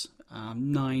SafeJets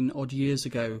 9 odd years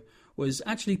ago was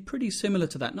actually pretty similar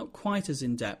to that, not quite as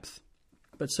in-depth,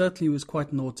 but certainly was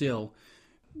quite an ordeal.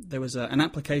 There was an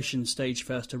application stage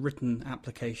first, a written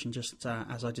application, just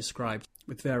as I described,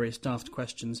 with various daft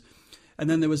questions. And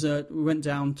then we went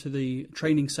down to the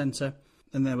training centre,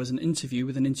 and there was an interview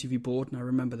with an interview board. And I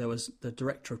remember there was the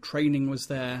director of training was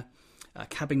there, a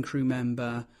cabin crew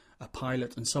member, a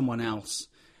pilot, and someone else.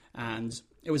 And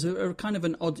it was a kind of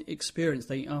an odd experience.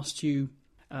 They asked you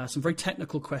some very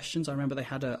technical questions. I remember they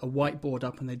had a whiteboard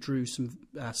up, and they drew some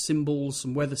symbols,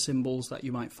 some weather symbols that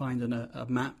you might find on a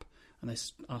map. And they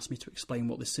asked me to explain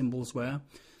what the symbols were.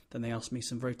 Then they asked me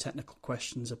some very technical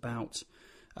questions about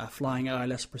flying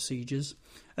ILS procedures.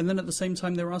 And then at the same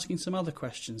time, they were asking some other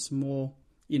questions, some more,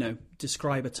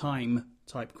 describe a time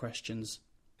type questions.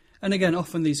 And again,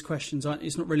 often these questions,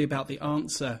 it's not really about the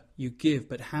answer you give,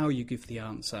 but how you give the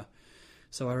answer.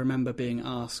 So I remember being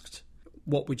asked,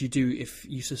 what would you do if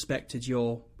you suspected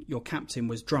your captain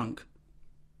was drunk?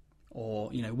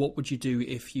 Or, what would you do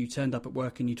if you turned up at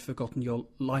work and you'd forgotten your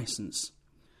licence?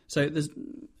 So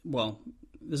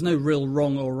there's no real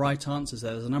wrong or right answers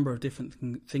there. There's a number of different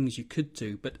things you could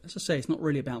do. But as I say, it's not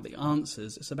really about the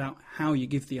answers. It's about how you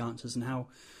give the answers and how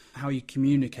you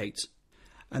communicate.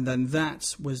 And then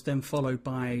that was then followed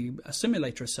by a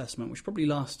simulator assessment, which probably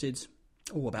lasted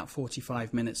about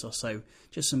 45 minutes or so.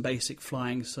 Just some basic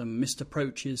flying, some missed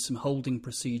approaches, some holding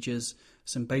procedures,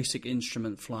 some basic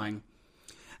instrument flying.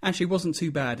 Actually, it wasn't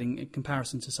too bad in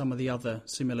comparison to some of the other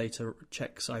simulator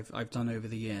checks I've done over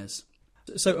the years.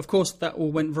 So, of course, that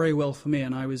all went very well for me,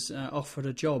 and I was offered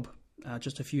a job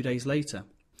just a few days later.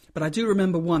 But I do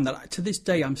remember one that, to this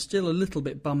day, I'm still a little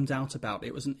bit bummed out about.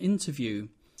 It was an interview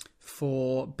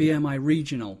for BMI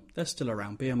Regional. They're still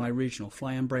around, BMI Regional,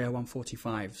 fly Embraer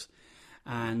 145s.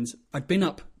 And I'd been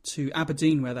up to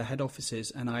Aberdeen, where their head office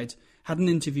is, and I'd had an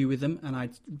interview with them, and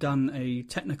I'd done a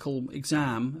technical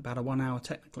exam, about a 1-hour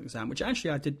technical exam, which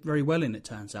actually I did very well in, it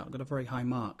turns out. I got a very high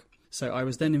mark. So I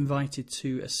was then invited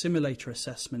to a simulator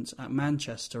assessment at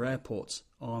Manchester Airport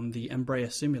on the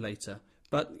Embraer simulator.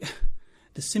 But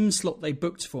the sim slot they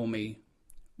booked for me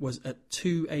was at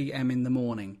 2 a.m. in the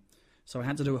morning. So I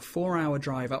had to do a 4-hour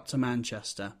drive up to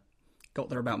Manchester. Got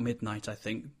there about midnight, I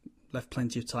think. Left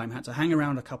plenty of time. Had to hang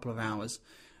around a couple of hours.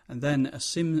 And then a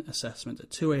sim assessment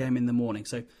at 2 a.m. in the morning.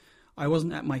 So I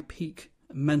wasn't at my peak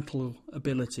mental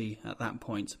ability at that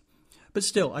point. But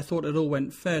still, I thought it all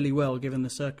went fairly well given the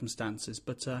circumstances.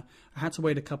 But I had to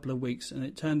wait a couple of weeks, and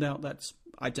it turned out that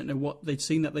I don't know what they'd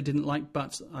seen that they didn't like,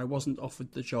 but I wasn't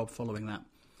offered the job following that.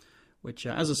 Which,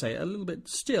 as I say, a little bit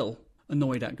still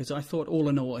annoyed at, because I thought all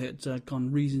in all it had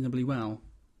gone reasonably well.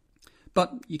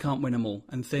 But you can't win them all,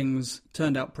 and things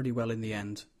turned out pretty well in the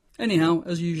end. Anyhow,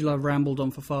 as usual, I've rambled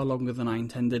on for far longer than I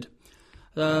intended.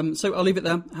 So I'll leave it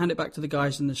there, hand it back to the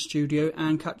guys in the studio,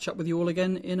 and catch up with you all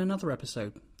again in another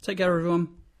episode. Take care, everyone.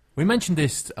 We mentioned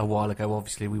this a while ago,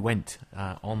 obviously. We went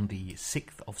on the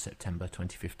 6th of September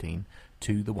 2015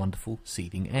 to the wonderful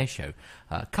Seething Air Show.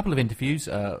 A couple of interviews,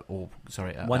 one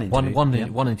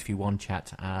interview, one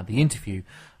chat. The interview,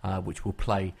 which we'll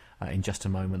play in just a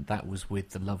moment, that was with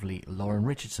the lovely Lauren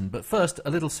Richardson. But first,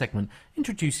 a little segment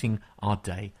introducing our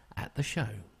day at the show.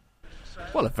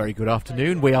 Well, a very good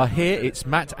afternoon. We are here, it's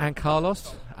Matt and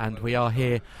Carlos, and we are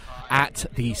here at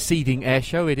the Seething Air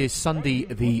Show. It is Sunday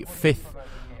the 5th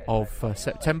of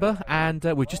September, and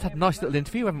we've just had a nice little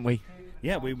interview, haven't we?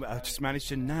 Yeah, we just managed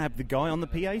to nab the guy on the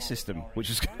PA system, which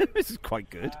is this is quite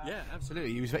good. Yeah,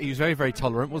 absolutely. He was very, very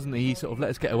tolerant, wasn't he? He sort of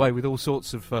let us get away with all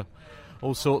sorts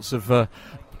of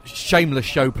shameless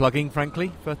show plugging,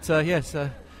 frankly. But yes,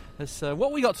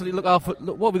 what we got to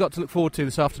look forward to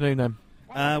this afternoon then.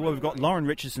 Well, we've got Lauren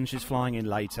Richardson. She's flying in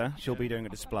later. She'll be doing a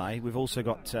display. We've also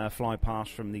got fly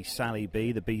past from the Sally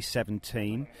B, the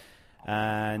B-17.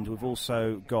 And we've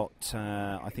also got,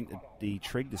 I think, the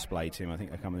Trig display team, I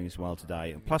think, are coming as well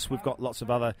today. And plus, we've got lots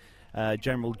of other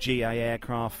general GA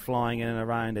aircraft flying in and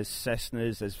around. There's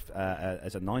Cessnas. There's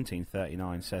a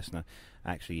 1939 Cessna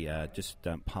actually just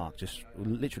parked just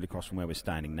literally across from where we're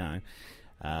standing now.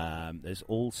 There's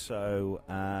also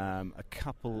a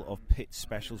couple of pit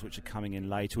specials which are coming in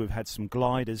later. We've had some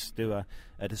gliders do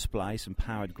a display, some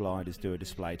powered gliders do a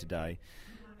display today.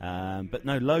 But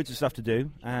no, loads of stuff to do,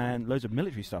 and loads of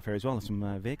military stuff here as well, and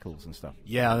some vehicles and stuff.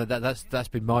 Yeah, that's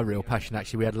been my real passion,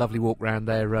 actually. We had a lovely walk round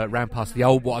there, round past the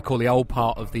old, what I call the old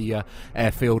part of the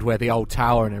airfield, where the old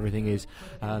tower and everything is.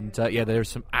 And yeah, there are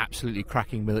some absolutely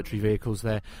cracking military vehicles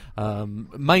there.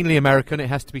 Mainly American, it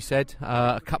has to be said.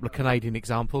 A couple of Canadian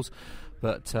examples,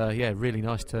 but yeah, really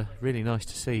nice to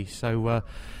see. So.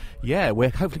 Yeah, we're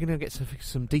hopefully going to get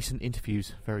some decent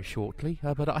interviews very shortly.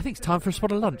 But I think it's time for a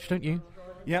spot of lunch, don't you?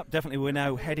 Yep, definitely. We're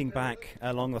now heading back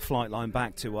along the flight line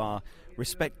back to our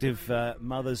respective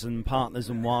mothers and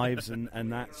partners and wives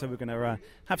and that. So we're going to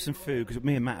have some food, because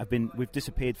me and Matt we've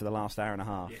disappeared for the last hour and a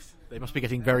half. Yes, they must be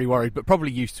getting very worried, but probably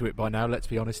used to it by now, let's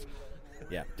be honest.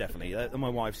 Yeah, definitely. My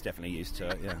wife's definitely used to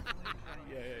it, yeah.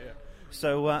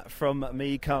 So from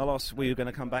me, Carlos, we're going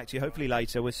to come back to you hopefully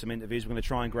later with some interviews. We're going to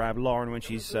try and grab Lauren when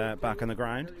she's back on the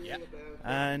ground. Yeah.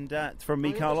 And from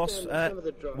me, Carlos,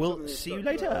 we'll see you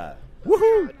later.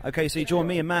 Woohoo! Okay, so you join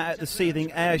me and Matt at the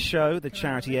Seething Air Show, the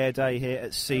charity air day here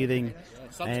at Seething.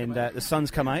 And the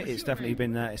sun's come out. It's definitely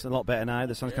been, it's a lot better now.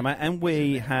 The sun's come out. And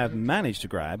we have managed to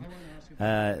grab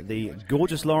the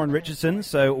gorgeous Lauren Richardson.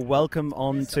 So welcome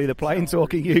on to the Plane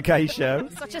Talking UK show.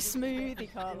 Such a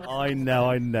smoothie, Carlos. I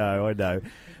know.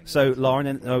 So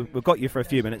Lauren, we've got you for a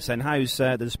few minutes then. How's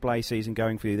the display season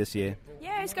going for you this year?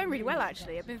 Yeah, it's going really well,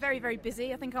 actually. I've been very, very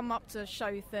busy. I think I'm up to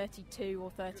show 32 or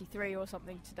 33 or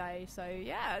something today. So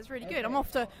yeah, it's really good. I'm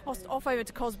off over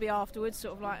to Cosby afterwards,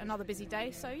 sort of like another busy day.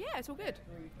 So yeah, it's all good.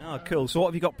 Oh, cool. So what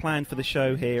have you got planned for the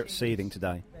show here at Seething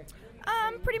today?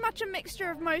 pretty much a mixture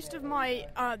of most of my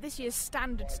this year's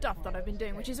standard stuff that I've been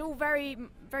doing, which is all very,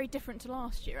 very different to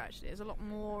last year. Actually, there's a lot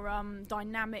more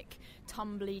dynamic,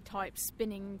 tumbly type,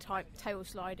 spinning type, tail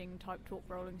sliding type, torque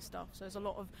rolling stuff. So there's a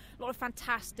lot of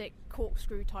fantastic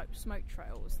corkscrew type smoke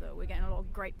trails that we're getting a lot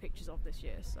of great pictures of this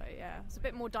year. So yeah, it's a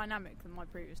bit more dynamic than my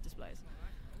previous displays.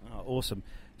 Oh, awesome.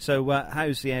 So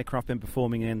how's the aircraft been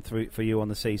performing for you on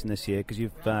the season this year? Because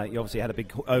you obviously had a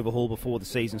big overhaul before the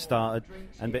season started,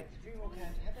 and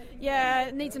yeah,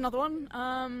 it needs another one.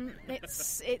 I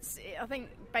think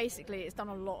basically it's done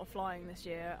a lot of flying this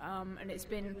year, and it's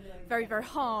been very, very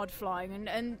hard flying.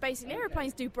 And basically,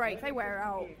 aeroplanes do break; they wear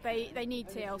out. They need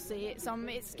TLC.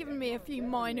 It's given me a few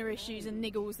minor issues and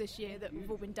niggles this year that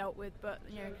have all been dealt with. But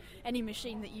any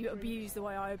machine that you abuse the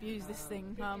way I abuse this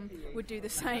thing would do the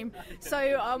same. So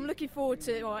I'm looking forward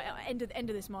to end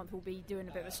of this month. We'll be doing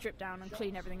a bit of a strip down and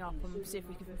clean everything up and see if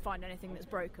we can find anything that's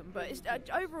broken. But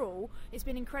overall, it's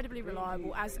been incredibly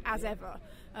reliable as ever,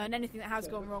 and anything that has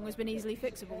gone wrong has been easily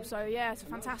fixable. So yeah, it's a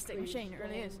fantastic machine. It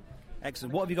really is.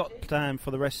 Excellent. What have you got planned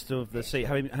for the rest of the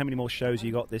season? How many more shows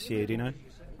you got this year? Do you know?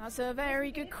 That's a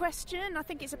very good question. I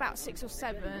think it's about 6 or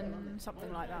 7,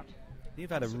 something like that.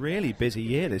 You've had a really busy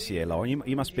year this year, Lauren.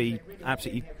 You must be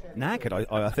absolutely knackered,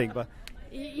 I think. But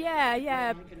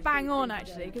yeah, bang on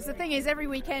actually. Because the thing is, every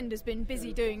weekend has been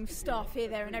busy doing stuff here,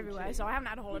 there, and everywhere. So I haven't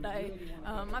had a holiday.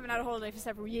 I haven't had a holiday for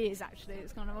several years actually.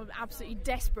 It's kind of I'm absolutely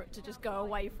desperate to just go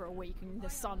away for a week in the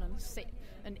sun and sit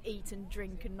and eat and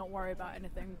drink and not worry about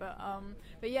anything. But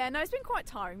yeah, no, it's been quite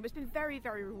tiring, but it's been very,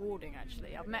 very rewarding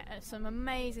actually. I've met some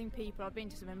amazing people. I've been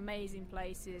to some amazing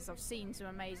places. I've seen some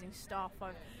amazing stuff.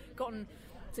 I've gotten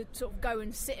to sort of go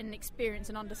and sit and experience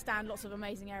and understand lots of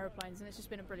amazing aeroplanes, and it's just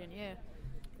been a brilliant year.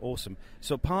 Awesome.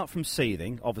 So apart from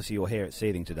Seething, obviously you're here at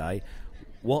Seething today,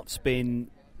 what's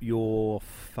been your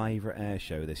favourite air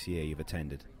show this year you've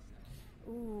attended?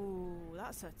 Ooh,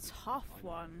 that's a tough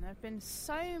one. There have been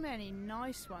so many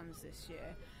nice ones this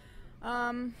year.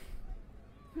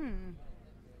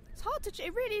 It's hard to.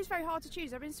 It really is very hard to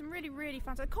choose. There have been some really, really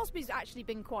fantastic. Cosby's actually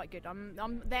been quite good.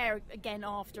 I'm there again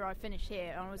after I finished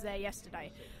here. I was there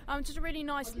yesterday. Just a really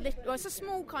nice. It's a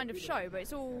small kind of show, but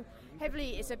it's all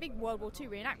heavily. It's a big World War II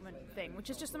reenactment thing, which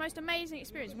is just the most amazing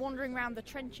experience. Wandering around the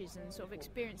trenches and sort of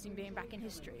experiencing being back in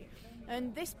history.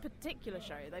 And this particular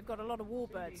show, they've got a lot of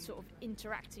warbirds sort of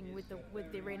interacting with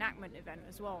the reenactment event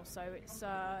as well. So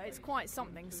it's quite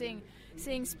something. Seeing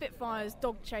Spitfires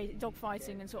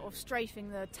dogfighting and sort of strafing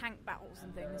the tank battles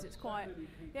and things. It's quite,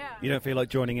 yeah. You don't feel like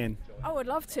joining in? I would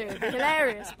love to. It'd be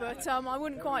hilarious, but I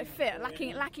wouldn't quite fit.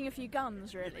 Lacking a few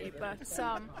guns really,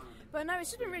 But no, it's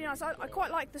just been really nice. I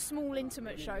quite like the small,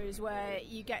 intimate shows where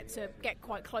you get to get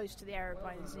quite close to the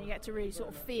aeroplanes and you get to really sort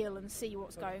of feel and see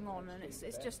what's going on. And it's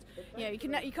just,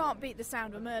 you can't beat the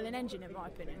sound of a Merlin engine, in my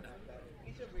opinion.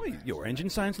 Well, your engine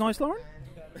sounds nice, Lauren.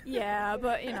 Yeah,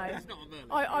 but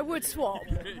I would swap.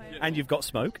 And you've got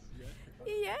smoke.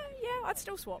 Yeah, I'd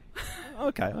still swap.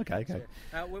 Okay.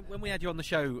 When we had you on the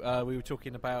show, we were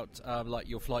talking about like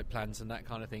your flight plans and that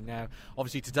kind of thing. Now,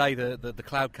 obviously today the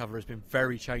cloud cover has been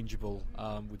very changeable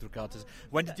with regard to.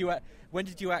 When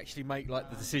did you actually make like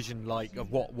the decision like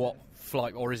of what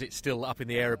flight, or is it still up in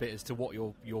the air a bit as to what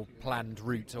your planned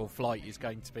route or flight is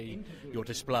going to be, your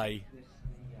display?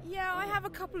 Yeah, I have a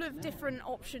couple of different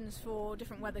options for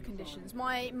different weather conditions.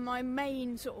 My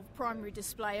main sort of primary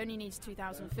display only needs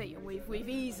 2,000 feet, and we've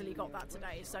easily got that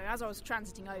today. So as I was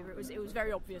transiting over, it was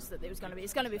very obvious that it's going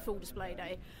to be a full display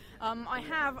day.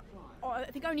 I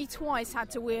think only twice had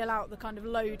to wheel out the kind of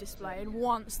low display, and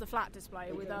once the flat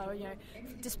display with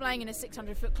displaying in a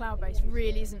 600-foot cloud base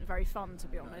really isn't very fun, to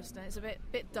be honest, and it's a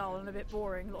bit dull and a bit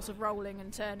boring. Lots of rolling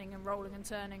and turning,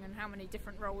 and how many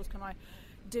different rolls can I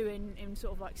do in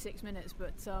sort of like 6 minutes,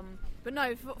 but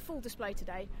no, full display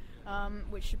today,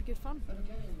 which should be good fun.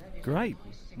 Great.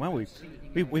 Well,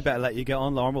 we better let you get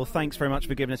on, Lauren. Well, thanks very much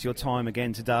for giving us your time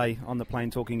again today on the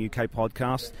Plane Talking UK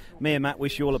podcast. Me and Matt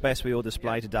wish you all the best with your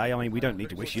display today. I mean, we don't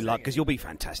need to wish you luck because you'll be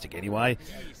fantastic anyway.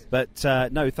 But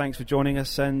no, thanks for joining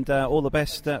us, and all the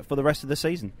best for the rest of the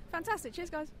season. Fantastic. Cheers,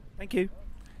 guys. Thank you.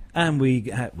 And we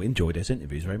enjoyed his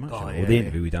interviews very much, or the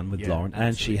interview we done with Lauren,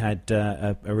 and she had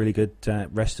a really good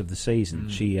rest of the season.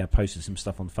 She posted some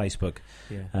stuff on Facebook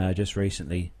just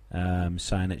recently,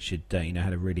 saying that she'd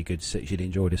had a really good. She'd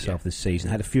enjoyed herself this season.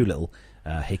 Had a few little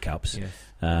hiccups,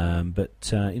 but she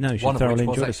thoroughly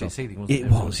enjoyed herself. It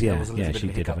was, she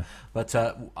did have. But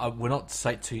we're not to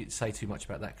say too much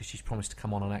about that because she's promised to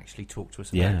come on and actually talk to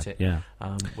us about it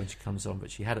when she comes on. But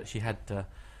she had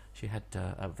She had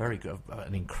a very good,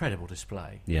 an incredible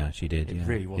display. Yeah, she did. It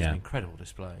really was an incredible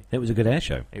display. It was a good air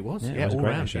show. It was, it was a all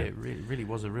great round. air show. Yeah, it really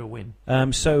was a real win.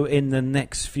 So in the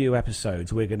next few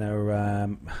episodes, we're going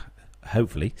to,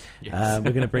 hopefully, we're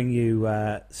going to bring you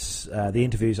the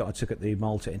interviews that I took at the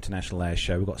Malta International Air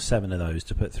Show. We've got 7 of those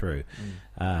to put through.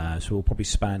 So we'll probably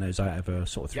span those out over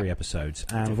sort of 3 episodes.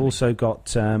 And we've also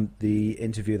got the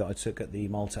interview that I took at the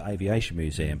Malta Aviation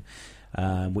Museum,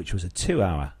 which was a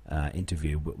 2-hour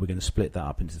interview. We're going to split that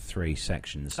up into 3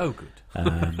 sections. Oh, good.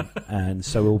 And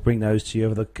so we'll bring those to you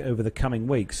over the coming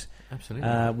weeks.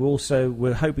 Absolutely.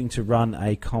 We're hoping to run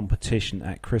a competition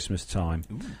at Christmas time,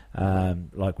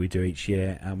 like we do each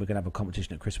year, and we're going to have a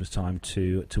competition at Christmas time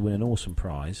to win an awesome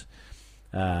prize.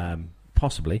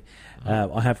 Possibly.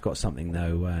 I have got something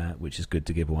though, which is good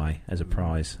to give away as a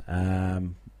prize.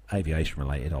 Aviation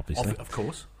related, obviously, of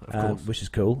course, which is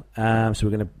cool. So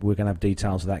we're gonna have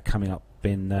details of that coming up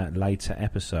in later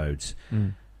episodes.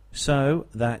 So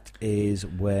that is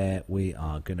where we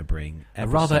are going to bring a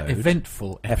rather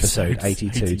eventful episode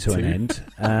 82 to an end.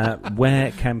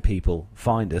 Where can people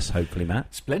find us, hopefully,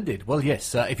 Matt? Splendid. Well,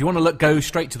 yes, if you want to go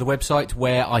straight to the website,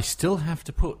 where I still have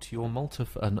to put your Malta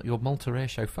Air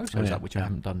Show photos up, which I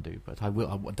haven't done do, but I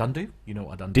will. Done do? You know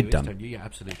what I done do is, don't you? Yeah,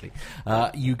 absolutely.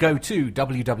 You go to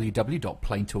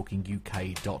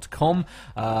www.planetalkinguk.com.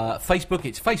 Facebook,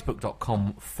 it's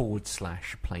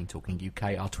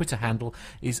facebook.com/planetalkinguk. Our Twitter handle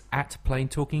is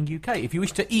 @planetalkinguk. If you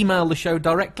wish to email the show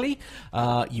directly,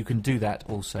 you can do that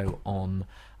also on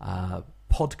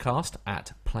podcast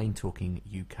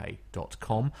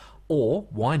 @planetalkinguk.com, or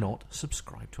why not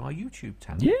subscribe to our YouTube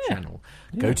channel.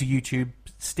 Go to YouTube,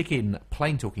 stick in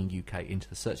Plane Talking UK into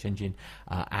the search engine,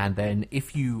 and then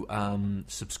if you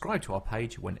subscribe to our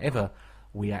page, whenever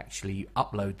we actually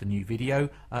upload the new video,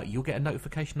 you'll get a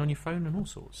notification on your phone and all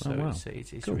sorts. So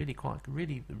it's cool. really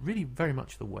very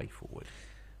much the way forward.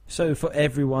 So for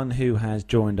everyone who has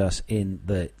joined us in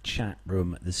the chat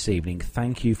room this evening,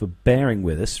 thank you for bearing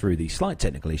with us through the slight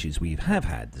technical issues we have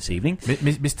had this evening.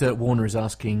 Mr. Warner is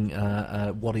asking,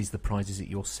 what is the prize? Is it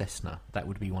your Cessna? That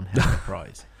would be one hell of a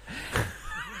prize.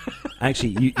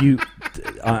 Actually,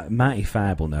 Matty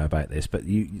Fab will know about this, but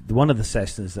one of the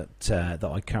Cessnas that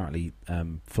I currently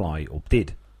fly, or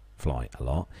did fly a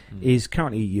lot, is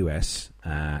currently US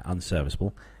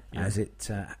unserviceable, as it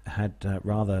had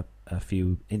rather a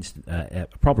few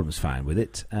problems found with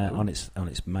it on its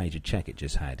major check it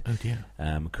just had. Oh dear.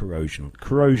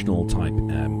 Corrosional type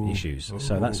issues.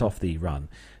 So that's off the run.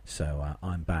 So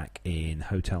I'm back in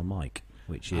Hotel Mike,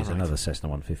 which is another Cessna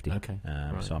 150. Okay.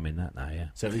 So I'm in that now, yeah.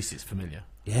 So at least it's familiar.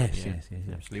 Yes.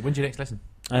 Absolutely. When's your next lesson?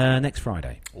 Next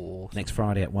Friday. Awesome. Next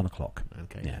Friday at 1 o'clock.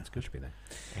 Okay, yeah, that's good. Should be there.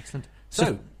 Excellent.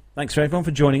 So thanks for everyone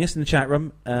for joining us in the chat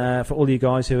room. For all you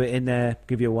guys who are in there,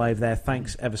 give you a wave there.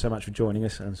 Thanks ever so much for joining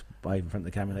us. And wave in front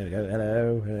of the camera. There we go.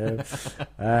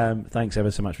 Hello. Thanks ever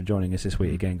so much for joining us this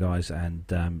week again, guys. And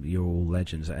you're all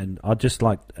legends. And I'd just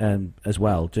like, as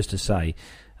well, just to say,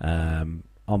 on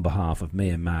behalf of me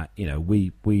and Matt,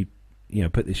 we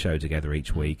put this show together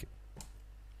each week,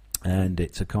 and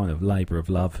it's a kind of labour of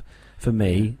love for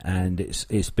me, and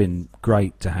it's been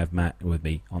great to have Matt with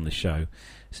me on the show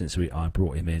since I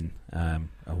brought him in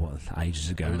ages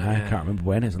ago now. I can't remember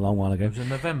when. It was a long while ago. It was in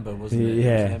November, wasn't it?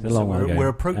 Yeah, it was a long while ago. We're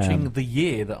approaching the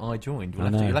year that I joined.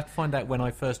 You'll have to find out when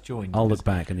I first joined. I'll look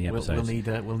back in the episodes.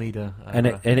 We'll need a. And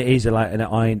it is and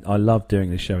I love doing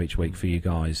the show each week for you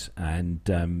guys, and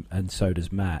so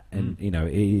does Matt. And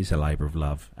it is a labour of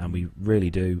love, and we really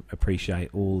do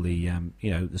appreciate all the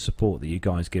the support that you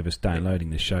guys give us downloading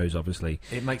the shows. Obviously,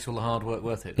 it makes all the hard work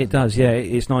worth it. It does, yeah.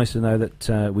 It's nice to know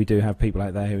that we do have people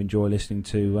out there who enjoy listening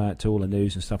to all the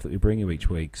news and stuff that we bring you each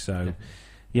week. So,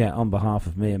 on behalf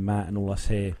of me and Matt and all us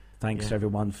here, thanks to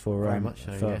everyone for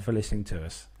listening to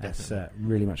us. That's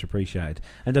really much appreciated.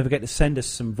 And don't forget to send us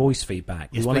some voice feedback.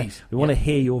 Yes, we want to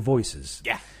hear your voices.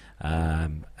 Yeah.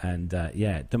 Don't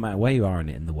matter where you are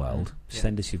in the world,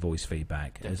 send us your voice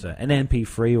feedback as an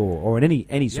MP3 or in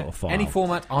any sort of file. Any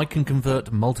format. I can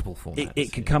convert multiple formats.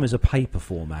 It could come as a paper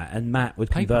format, and Matt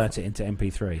would convert it into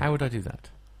MP3. How would I do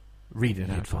that? Read it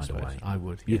out. You'd find a way. I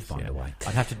would. You'd find a way.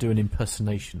 I'd have to do an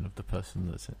impersonation of the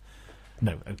person that's it.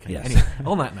 No, okay. Yes. Anyway,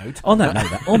 on that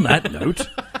note,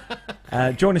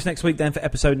 join us next week then for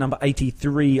episode number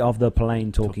 83 of the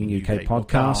Plane Talking UK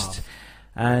podcast.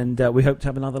 And we hope to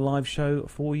have another live show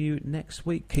for you next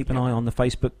week. Keep an eye on the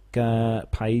Facebook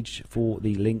page for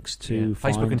the links to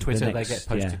Facebook and Twitter. The next,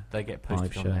 they get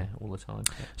posted on there all the time.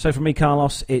 Yeah. So from me,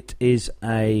 Carlos, it is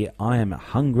I am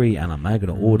hungry and I'm now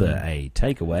going to order a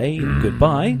takeaway.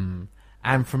 Goodbye.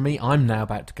 And from me, I'm now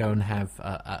about to go and have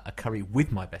a curry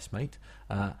with my best mate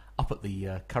up at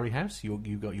the curry house.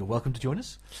 You're welcome to join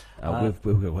us. We've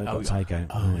got takeout.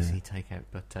 Oh, I see, takeout.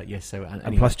 But yes, so And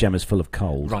anyway. plus, Gemma's full of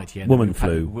cold. Right, yeah. Woman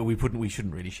flu. We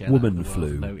shouldn't really share Woman that.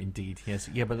 flu. No, indeed. Yes,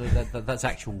 yeah, but that's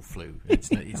actual flu.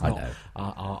 It's not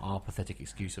our pathetic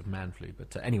excuse of man flu.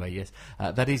 But anyway, yes,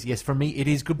 that is yes. From me, it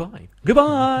is goodbye.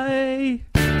 Goodbye.